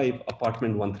Lake Drive,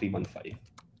 apartment 1315.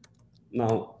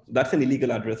 Now, that's an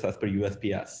illegal address as per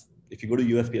USPS. If you go to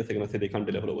USPS, they're gonna say they can't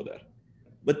deliver over there.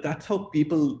 But that's how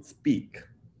people speak,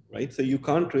 right? So you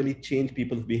can't really change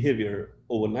people's behavior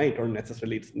overnight, or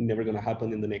necessarily it's never gonna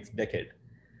happen in the next decade,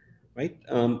 right?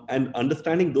 And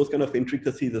understanding those kind of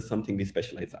intricacies is something we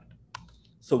specialize at.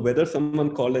 So whether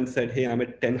someone called and said, hey, I'm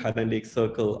at 10 Highland Lake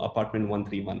Circle, apartment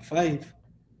 1315,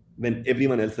 when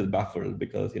everyone else is baffled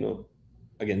because,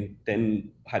 again, 10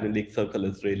 Highland Lake Circle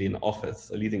is really an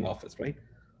office, a leasing office, right?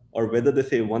 Or whether they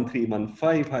say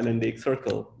 1315 Highland Lake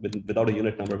Circle without a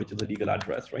unit number, which is a legal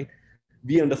address, right?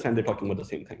 We understand they're talking about the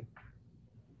same thing.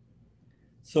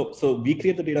 So we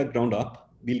create the data ground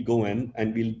up, we'll go in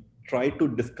and we'll try to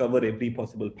discover every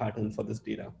possible pattern for this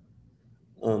data,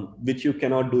 which you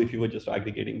cannot do if you were just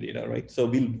aggregating data, right? So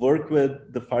we'll work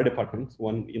with the fire departments.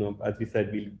 One, as we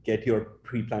said, we'll get your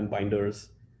pre-planned binders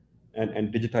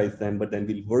and digitize them, but then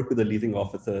we'll work with the leasing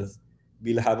officers.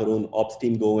 We'll have our own ops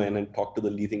team go in and talk to the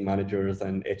leasing managers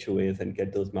and HOAs and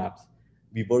get those maps.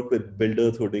 We work with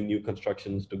builders who are doing new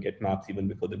constructions to get maps even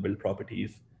before they build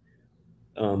properties.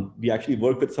 We actually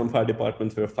work with some fire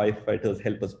departments where firefighters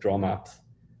help us draw maps.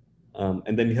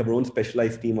 And then we have our own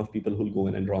specialized team of people who'll go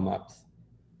in and draw maps.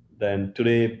 Then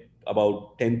today,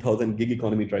 about 10,000 gig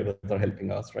economy drivers are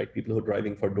helping us, right? People who are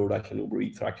driving for DoorDash and Uber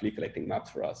Eats are actually collecting maps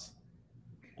for us.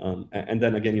 And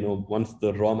then again, once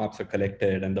the raw maps are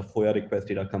collected and the FOIA request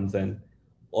data comes in,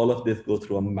 all of this goes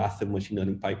through a massive machine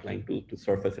learning pipeline to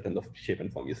surface it in the shape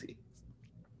and form you see.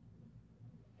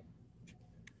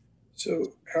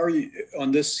 So how are you,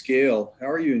 on this scale, how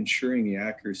are you ensuring the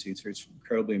accuracy? It's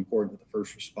incredibly important that the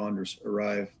first responders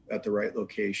arrive at the right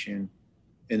location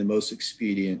in the most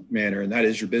expedient manner, and that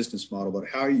is your business model, but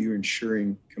how are you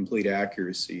ensuring complete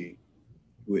accuracy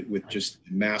with just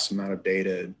the mass amount of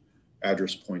data and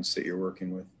address points that you're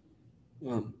working with?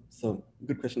 So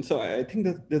good question. So I think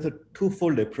that there's a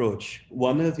twofold approach.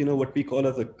 One is, what we call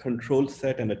as a control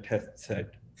set and a test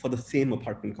set for the same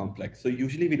apartment complex. So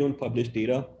usually we don't publish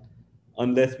data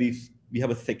unless we have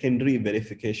a secondary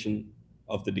verification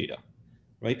of the data,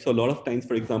 right? So a lot of times,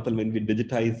 for example, when we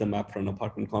digitize the map for an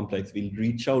apartment complex, we'll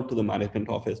reach out to the management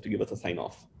office to give us a sign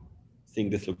off, saying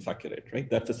this looks accurate, right?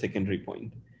 That's a secondary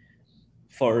point.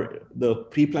 For the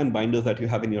pre-planned binders that you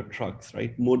have in your trucks,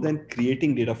 right? More than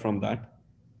creating data from that,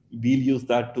 we'll use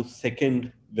that to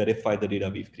second verify the data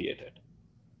we've created,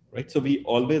 right? So we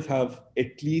always have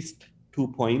at least 2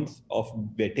 points of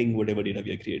vetting whatever data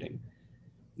we are creating.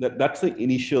 That's the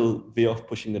initial way of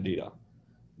pushing the data.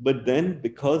 But then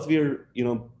because we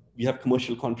have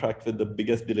commercial contracts with the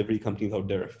biggest delivery companies out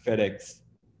there, FedEx,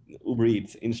 Uber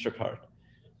Eats, Instacart,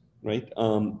 right?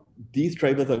 These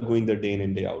drivers are going there day in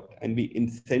and day out, and we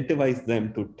incentivize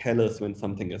them to tell us when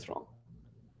something is wrong.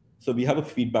 So we have a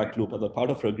feedback loop as a part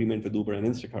of our agreement with Uber and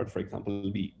Instacart, for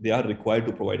example. They are required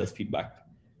to provide us feedback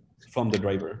from the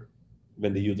driver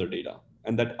when they use our data.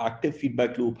 And that active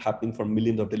feedback loop happening for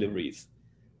millions of deliveries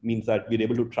means that we're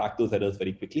able to track those errors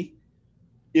very quickly.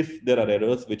 If there are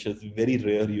errors, which is very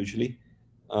rare usually,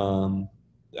 and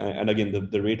again,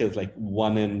 the rate is like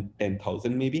 1 in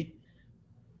 10,000 maybe,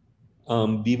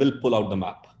 we will pull out the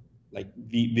map. Like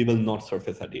we will not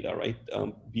surface that data, right?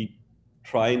 We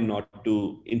try not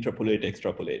to interpolate,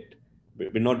 extrapolate.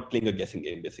 We're not playing a guessing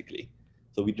game, basically.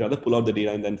 So we'd rather pull out the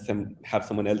data and then have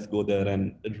someone else go there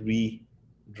and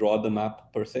redraw the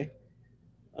map per se.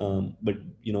 But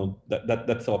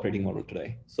that's the operating model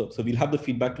today. So we'll have the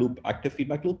feedback loop, active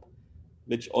feedback loop,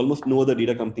 which almost no other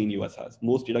data company in US has.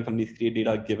 Most data companies create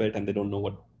data, give it, and they don't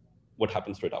know what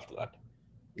happens to it after that.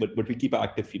 But we keep an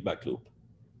active feedback loop.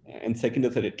 And second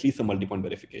is at least a multi-point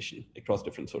verification across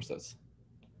different sources.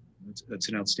 That's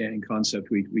an outstanding concept.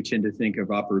 We tend to think of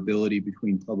operability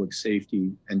between public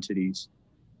safety entities.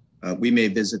 We may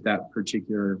visit that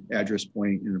particular address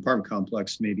point in an apartment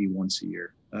complex maybe once a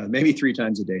year, maybe 3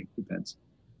 times a day, depends.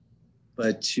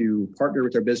 But to partner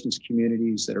with our business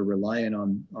communities that are reliant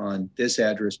on this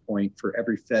address point for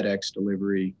every FedEx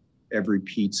delivery, every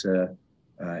pizza,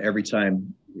 every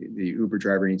time the Uber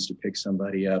driver needs to pick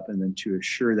somebody up, and then to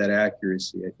assure that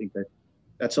accuracy, I think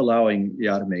that's allowing the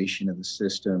automation of the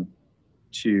system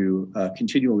to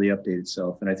continually update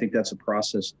itself. And I think that's a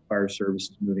process the fire service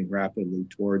is moving rapidly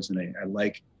towards. And I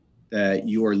like that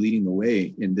you are leading the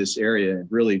way in this area and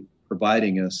really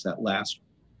providing us that last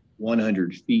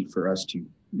 100 feet for us to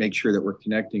make sure that we're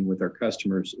connecting with our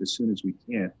customers as soon as we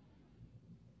can.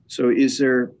 So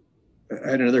I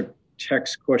had another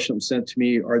text question sent to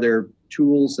me. Are there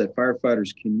tools that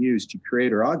firefighters can use to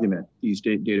create or augment these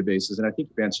databases? And I think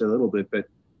you've answered a little bit, but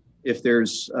if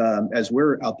there's, as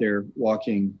we're out there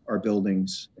walking our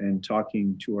buildings and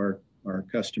talking to our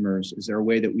customers, is there a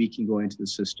way that we can go into the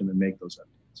system and make those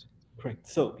updates? Correct.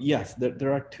 So yes,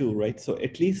 there are 2, right? So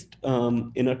at least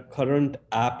in a current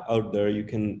app out there, you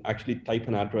can actually type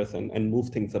an address and move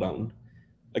things around.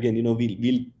 Again,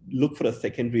 we'll look for a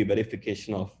secondary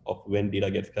verification of when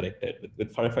data gets corrected.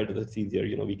 With firefighters, it's easier.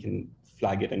 We can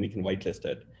flag it and we can whitelist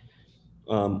it.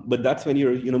 But that's when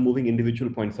you're moving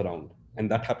individual points around, and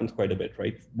that happens quite a bit,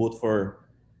 right?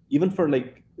 Even for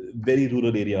like very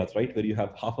rural areas, right, where you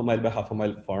have half a mile by half a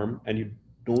mile farm and you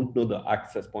don't know the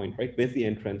access point, right? Where's the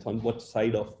entrance? On what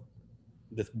side of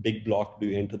this big block do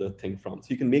you enter the thing from? So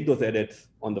you can make those edits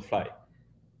on the fly,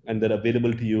 and they're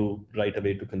available to you right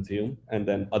away to consume. And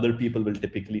then other people will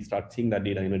typically start seeing that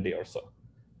data in a day or so,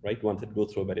 right? Once it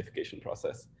goes through a verification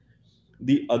process.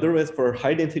 The other is for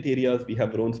high density areas, we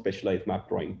have our own specialized map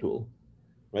drawing tool,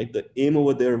 right? The aim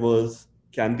over there was,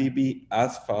 can we be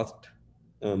as fast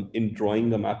in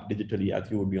drawing the map digitally as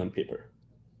you would be on paper,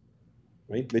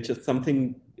 right? Which is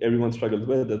something everyone struggles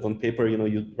with. Is on paper,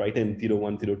 you write in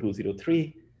 01, 02,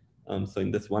 03. So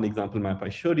in this one example map I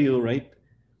showed you, right?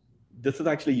 This is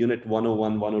actually unit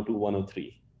 101, 102,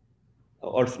 103,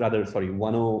 or rather, sorry,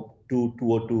 102,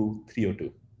 202,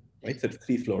 302, right? So it's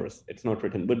 3 floors. It's not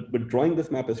written, but drawing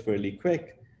this map is fairly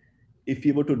quick. If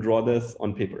you were to draw this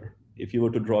on paper, if you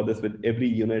were to draw this with every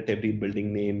unit, every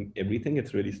building name, everything,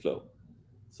 it's really slow.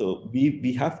 So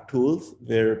we have tools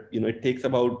where, it takes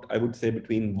about, I would say,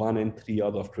 between 1 and 3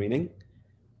 hours of training,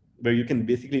 where you can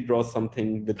basically draw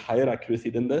something with higher accuracy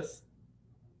than this,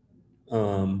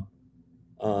 and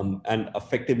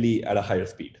effectively at a higher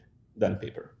speed than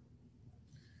paper.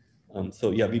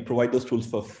 So yeah, we provide those tools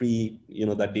for free.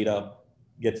 That data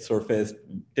gets surfaced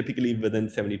typically within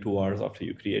 72 hours after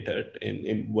you create it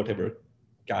in whatever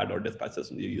CAD or dispatch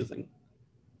system you're using.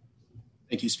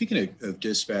 Thank you. Speaking of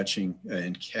dispatching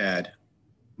and CAD,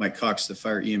 Mike Cox, the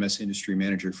fire EMS industry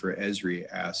manager for Esri,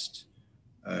 asked,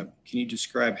 can you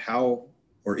describe how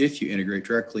or if you integrate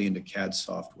directly into CAD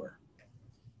software?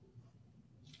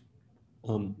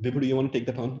 Vibhu, do you want to take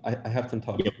that on? I have some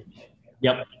thoughts.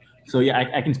 Yep. So yeah,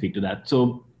 I can speak to that.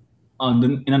 So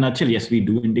In a nutshell, yes, we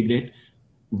do integrate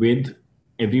with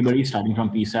everybody, starting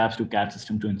from PSAPs to CAD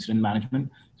system to incident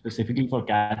management. Specifically for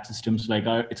CAD systems, like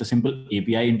it's a simple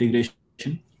API integration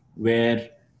where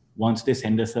once they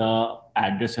send us a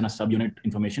address and a subunit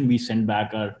information, we send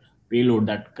back our payload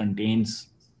that contains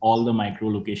all the micro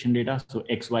location data. So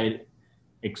XY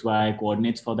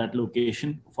coordinates for that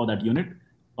location, for that unit,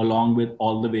 along with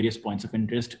all the various points of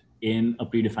interest in a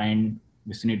predefined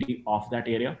vicinity of that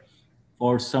area.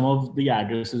 For some of the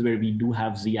addresses where we do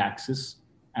have Z-axis,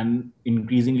 and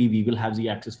increasingly we will have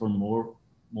Z-axis for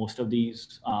most of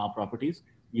these properties,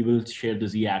 we will share the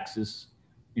Z-axis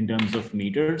in terms of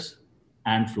meters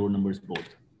and floor numbers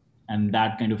both. And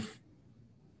that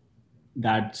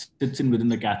sits in within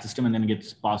the CAD system and then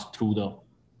gets passed through the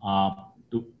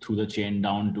chain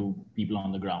down to people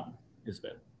on the ground as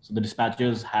well. So the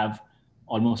dispatchers have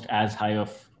almost as high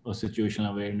of a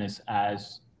situational awareness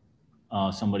as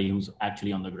somebody who's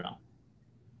actually on the ground.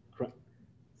 Correct.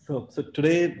 So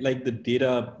today, like the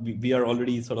data, we are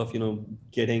already sort of,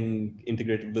 getting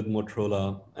integrated with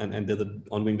Motorola, and there's an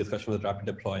ongoing discussion with Rapid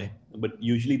Deploy. But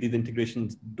usually these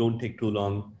integrations don't take too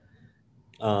long.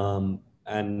 It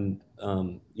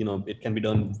can be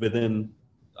done within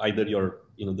either your,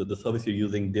 the service you're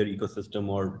using, their ecosystem,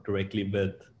 or directly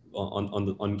with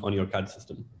on your CAD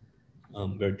system,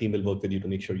 where a team will work with you to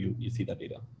make sure you see that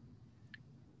data.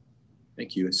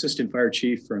 Thank you. Assistant Fire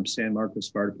Chief from San Marcos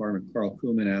Fire Department, Carl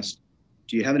Kuhlman, asked,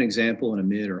 do you have an example in a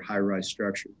mid or high-rise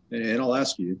structure? And I'll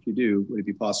ask you, if you do, would it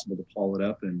be possible to pull it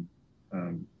up and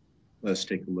let's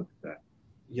take a look at that?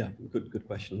 Yeah, good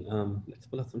question. Let's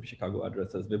pull up some Chicago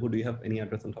addresses. Vibhu, do you have any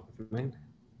address on top of your mind?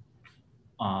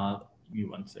 Give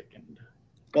me 1 second.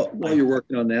 Well, while you're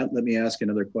working on that, let me ask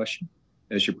another question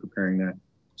as you're preparing that.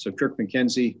 So Kirk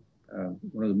McKenzie,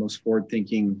 one of the most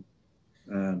forward-thinking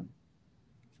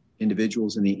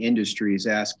individuals in the industry, is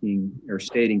asking or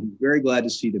stating he's very glad to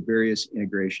see the various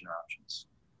integration options.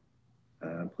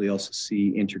 We also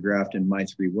see Intergraph and My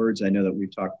 3 Words. I know that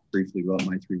we've talked briefly about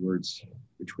My 3 Words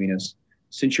between us.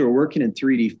 Since you're working in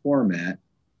 3D format,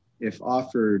 if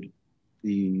offered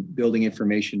the building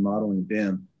information modeling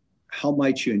BIM, how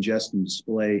might you ingest and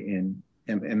display in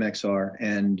MXR?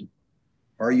 And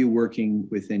are you working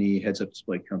with any heads-up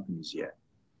display companies yet?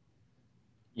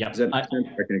 Yeah, Does that make sense?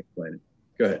 I can explain it.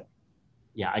 Go ahead.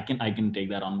 Yeah, I can take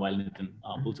that on while Nitin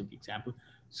pulls up the example.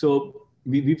 So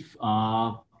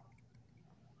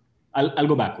I'll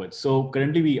go backwards. So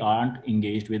currently we aren't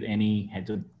engaged with any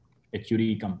heads-up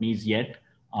HUD companies yet.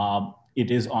 It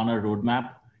is on a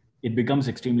roadmap. It becomes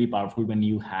extremely powerful when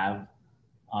you have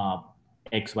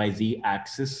XYZ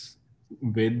axis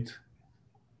with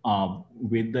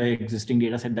the existing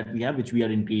data set that we have, which we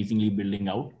are increasingly building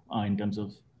out in terms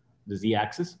of the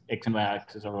Z-axis. X and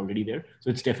Y-axis are already there. So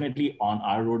it's definitely on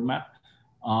our roadmap.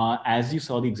 As you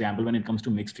saw the example when it comes to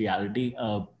mixed reality,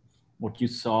 what you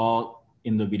saw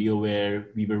in the video where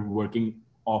we were working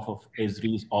off of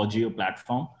Esri's Audio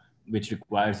platform, which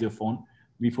requires your phone,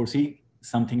 we foresee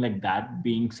something like that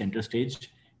being center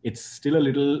stage. It's still a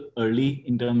little early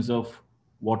in terms of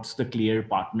what's the clear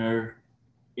partner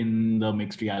in the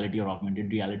mixed reality or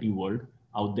augmented reality world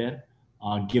out there.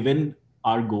 Given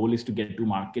our goal is to get to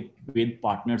market with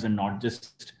partners and not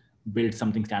just build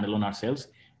something standalone ourselves,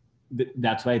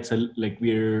 that's why it's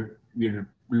we're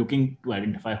looking to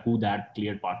identify who that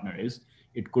clear partner is.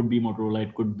 It could be Motorola,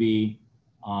 it could be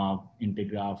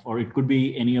Intergraph, or it could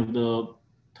be any of the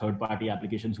third-party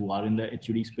applications who are in the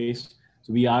HUD space.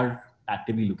 So we are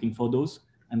actively looking for those,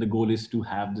 and the goal is to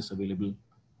have this available,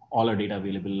 all our data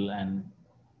available and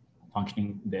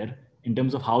functioning there. In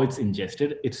terms of how it's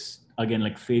ingested, it's again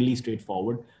like fairly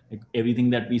straightforward. Like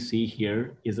everything that we see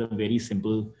here is a very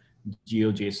simple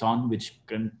GeoJSON, which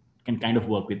can kind of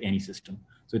work with any system.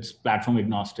 So it's platform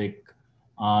agnostic,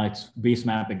 it's base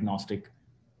map agnostic,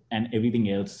 and everything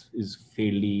else is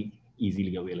fairly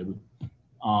easily available.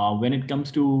 When it comes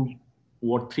to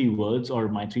what 3 words or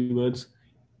My 3 Words,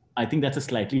 I think that's a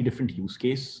slightly different use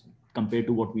case compared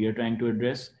to what we are trying to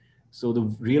address. So the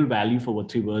real value for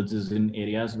what 3 words is in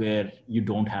areas where you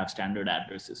don't have standard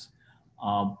addresses.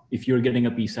 If you're getting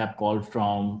a PSAP call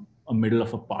from a middle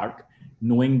of a park,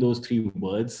 knowing those 3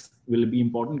 words will be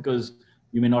important because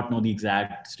you may not know the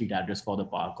exact street address for the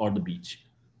park or the beach.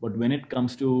 But when it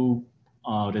comes to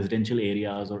residential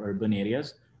areas or urban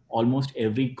areas, almost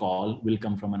every call will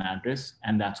come from an address,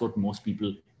 and that's what most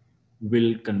people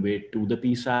will convey to the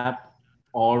PSAP,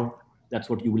 or that's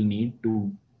what you will need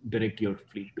to direct your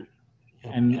fleet to.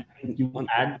 And you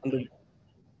add...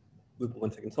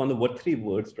 1 second. So on the what 3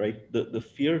 words, right? The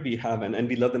fear we have, and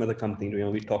we love them as a company,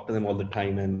 we talk to them all the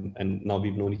time, and now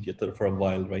we've known each other for a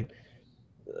while, right?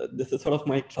 this is sort of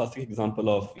my classic example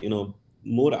of,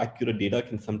 more accurate data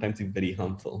can sometimes be very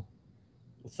harmful.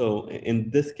 So in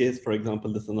this case, for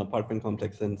example, this is an apartment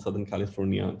complex in Southern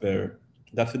California where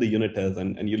that's where the unit is,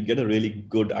 and you'll get a really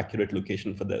good, accurate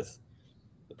location for this.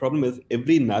 The problem is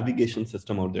every navigation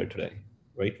system out there today,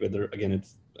 right? Whether, again,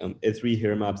 it's Esri,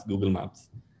 Here Maps, Google Maps,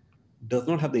 does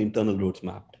not have the internal roads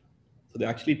mapped. So they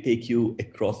actually take you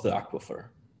across the aquifer,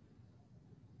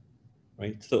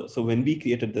 right? So when we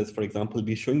created this, for example,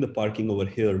 we're showing the parking over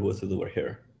here versus over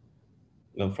here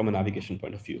from a navigation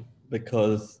point of view,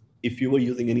 because if you were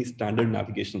using any standard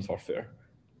navigation software,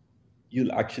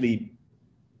 you'll actually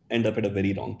end up at a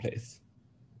very wrong place,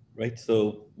 right?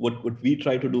 So what we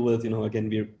try to do is, again,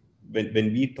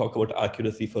 when we talk about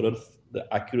accuracy, for us,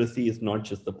 the accuracy is not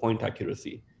just the point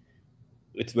accuracy,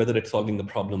 it's whether it's solving the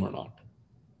problem or not,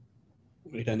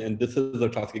 right? And this is a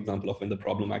classic example of when the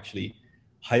problem actually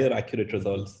higher accurate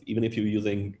results, even if you're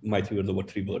using my 3 words over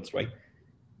 3 words, right?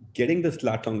 Getting this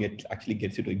lat long, it actually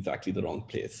gets you to exactly the wrong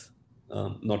place,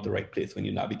 not the right place when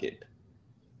you navigate,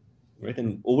 right?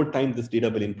 And over time, this data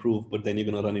will improve, but then you're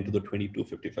going to run into the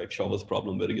 2255 showers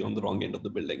problem where you're on the wrong end of the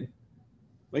building,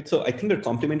 right? So I think they're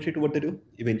complementary to what they do.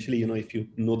 Eventually, if you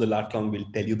know the lat long, will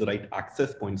tell you the right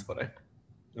access points for it.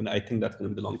 And I think that's going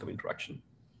to be the long-term interaction.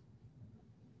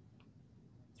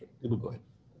 Sorry, go ahead.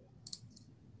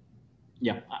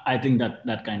 Yeah, I think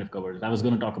that kind of covers it. I was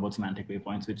going to talk about semantic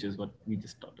waypoints, which is what we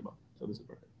just talked about. So this is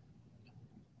perfect.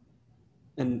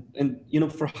 And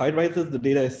for high rises, the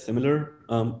data is similar.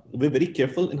 We're very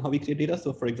careful in how we create data.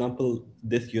 So for example,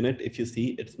 this unit, if you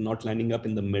see, it's not lining up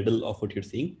in the middle of what you're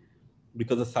seeing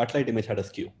because the satellite image had a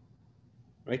skew,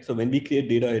 right? So when we create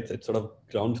data, it's sort of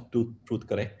ground truth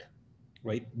correct,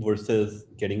 right? Versus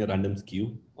getting a random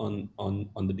skew on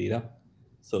the data.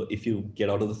 So if you get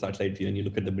out of the satellite view and you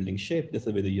look at the building shape, this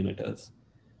is where the unit is.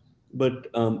 But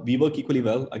we work equally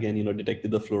well. Again, detected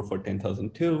the floor for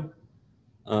 10,002.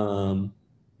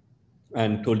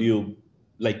 And told you,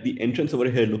 like, the entrance over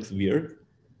here looks weird,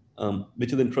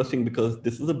 which is interesting because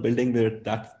this is a building where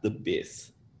that's the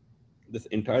base. This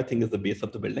entire thing is the base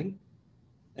of the building.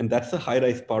 And that's the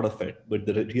high-rise part of it, but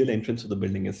the real entrance to the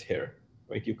building is here,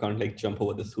 right? You can't like jump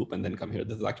over this hoop and then come here.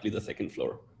 This is actually the second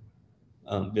floor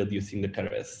where you're seeing the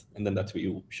terrace, and then that's where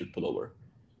you should pull over.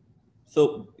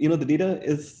 So, the data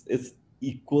is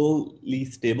equally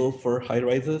stable for high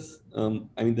rises.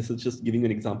 I mean, this is just giving you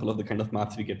an example of the kind of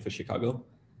maps we get for Chicago.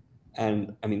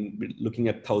 And I mean, we're looking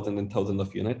at thousands and thousands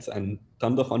of units and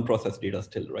tons of unprocessed data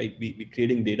still, right? We're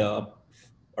creating data,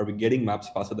 or we're getting maps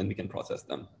faster than we can process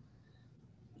them.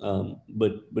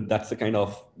 But that's the kind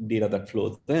of data that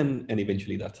flows in, and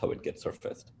eventually that's how it gets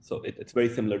surfaced. So it's very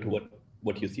similar to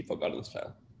what you see for garden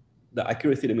style. The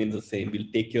accuracy remains the same.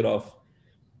 We'll take care of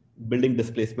building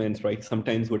displacements, right?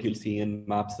 Sometimes what you'll see in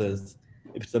maps is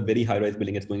if it's a very high-rise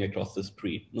building, it's going across the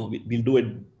street. No, we'll do it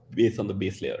based on the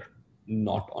base layer,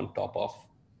 not on top of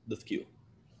the skew.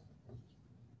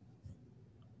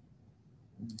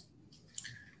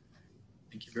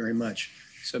 Thank you very much.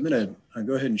 So I'm going to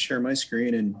go ahead and share my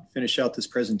screen and finish out this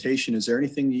presentation. Is there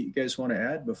anything that you guys want to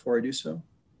add before I do so?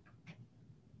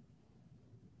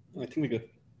 I think we're good.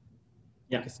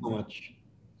 Yeah. Thank you so much.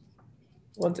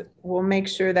 We'll make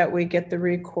sure that we get the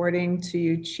recording to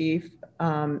you, Chief,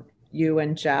 you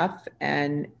and Jeff,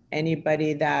 and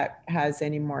anybody that has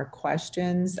any more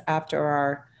questions after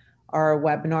our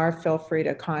webinar, feel free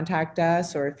to contact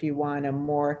us, or if you want a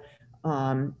more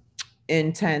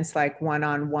intense, like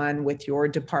one-on-one with your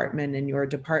department and your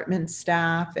department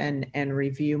staff and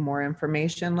review more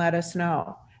information, let us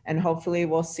know. And hopefully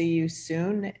we'll see you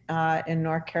soon in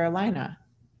North Carolina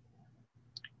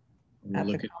at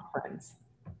the conference.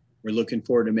 We're looking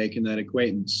forward to making that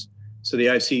acquaintance. So the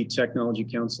IAFC Technology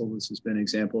Council, this has been an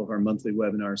example of our monthly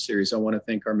webinar series. I want to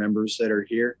thank our members that are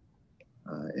here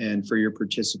and for your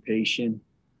participation.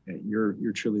 You're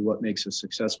truly what makes us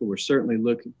successful. We're certainly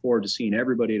looking forward to seeing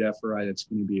everybody at FRI. That's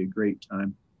going to be a great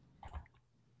time.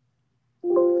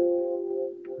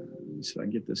 So I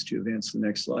get this to advance to the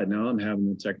next slide. Now I'm having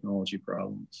the technology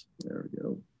problems. There we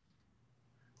go.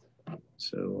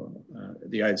 So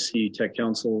the IAFC Tech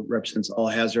Council represents all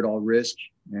hazard, all risk,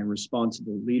 and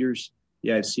responsible leaders. The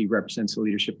IAFC represents the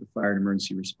leadership of fire and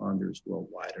emergency responders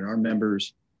worldwide. And our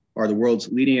members are the world's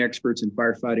leading experts in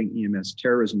firefighting, EMS,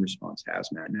 terrorism response,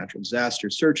 hazmat, natural disaster,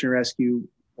 search and rescue,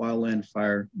 wildland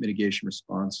fire mitigation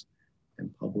response,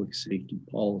 and public safety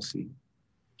policy.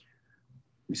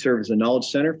 We serve as a knowledge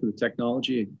center for the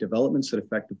technology developments that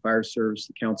affect the fire service.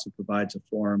 The council provides a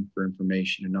forum for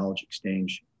information and knowledge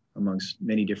exchange amongst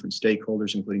many different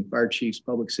stakeholders, including fire chiefs,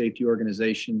 public safety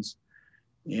organizations,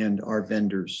 and our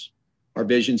vendors. Our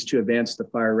vision is to advance the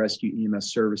fire rescue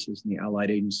EMS services and the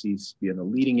allied agencies to be on the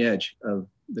leading edge of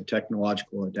the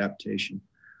technological adaptation.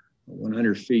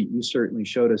 100 feet, you certainly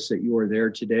showed us that you are there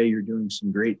today. You're doing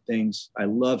some great things. I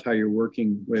love how you're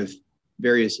working with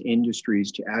various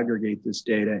industries to aggregate this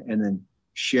data and then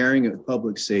sharing it with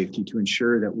public safety to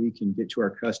ensure that we can get to our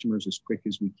customers as quick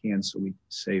as we can so we can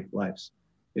save lives.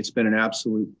 It's been an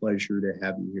absolute pleasure to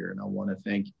have you here. And I want to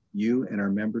thank you and our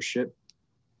membership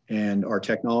and our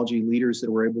technology leaders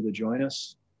that were able to join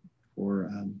us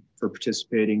for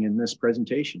participating in this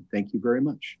presentation. Thank you very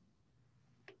much.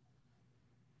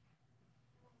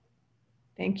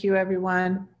 Thank you,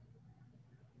 everyone.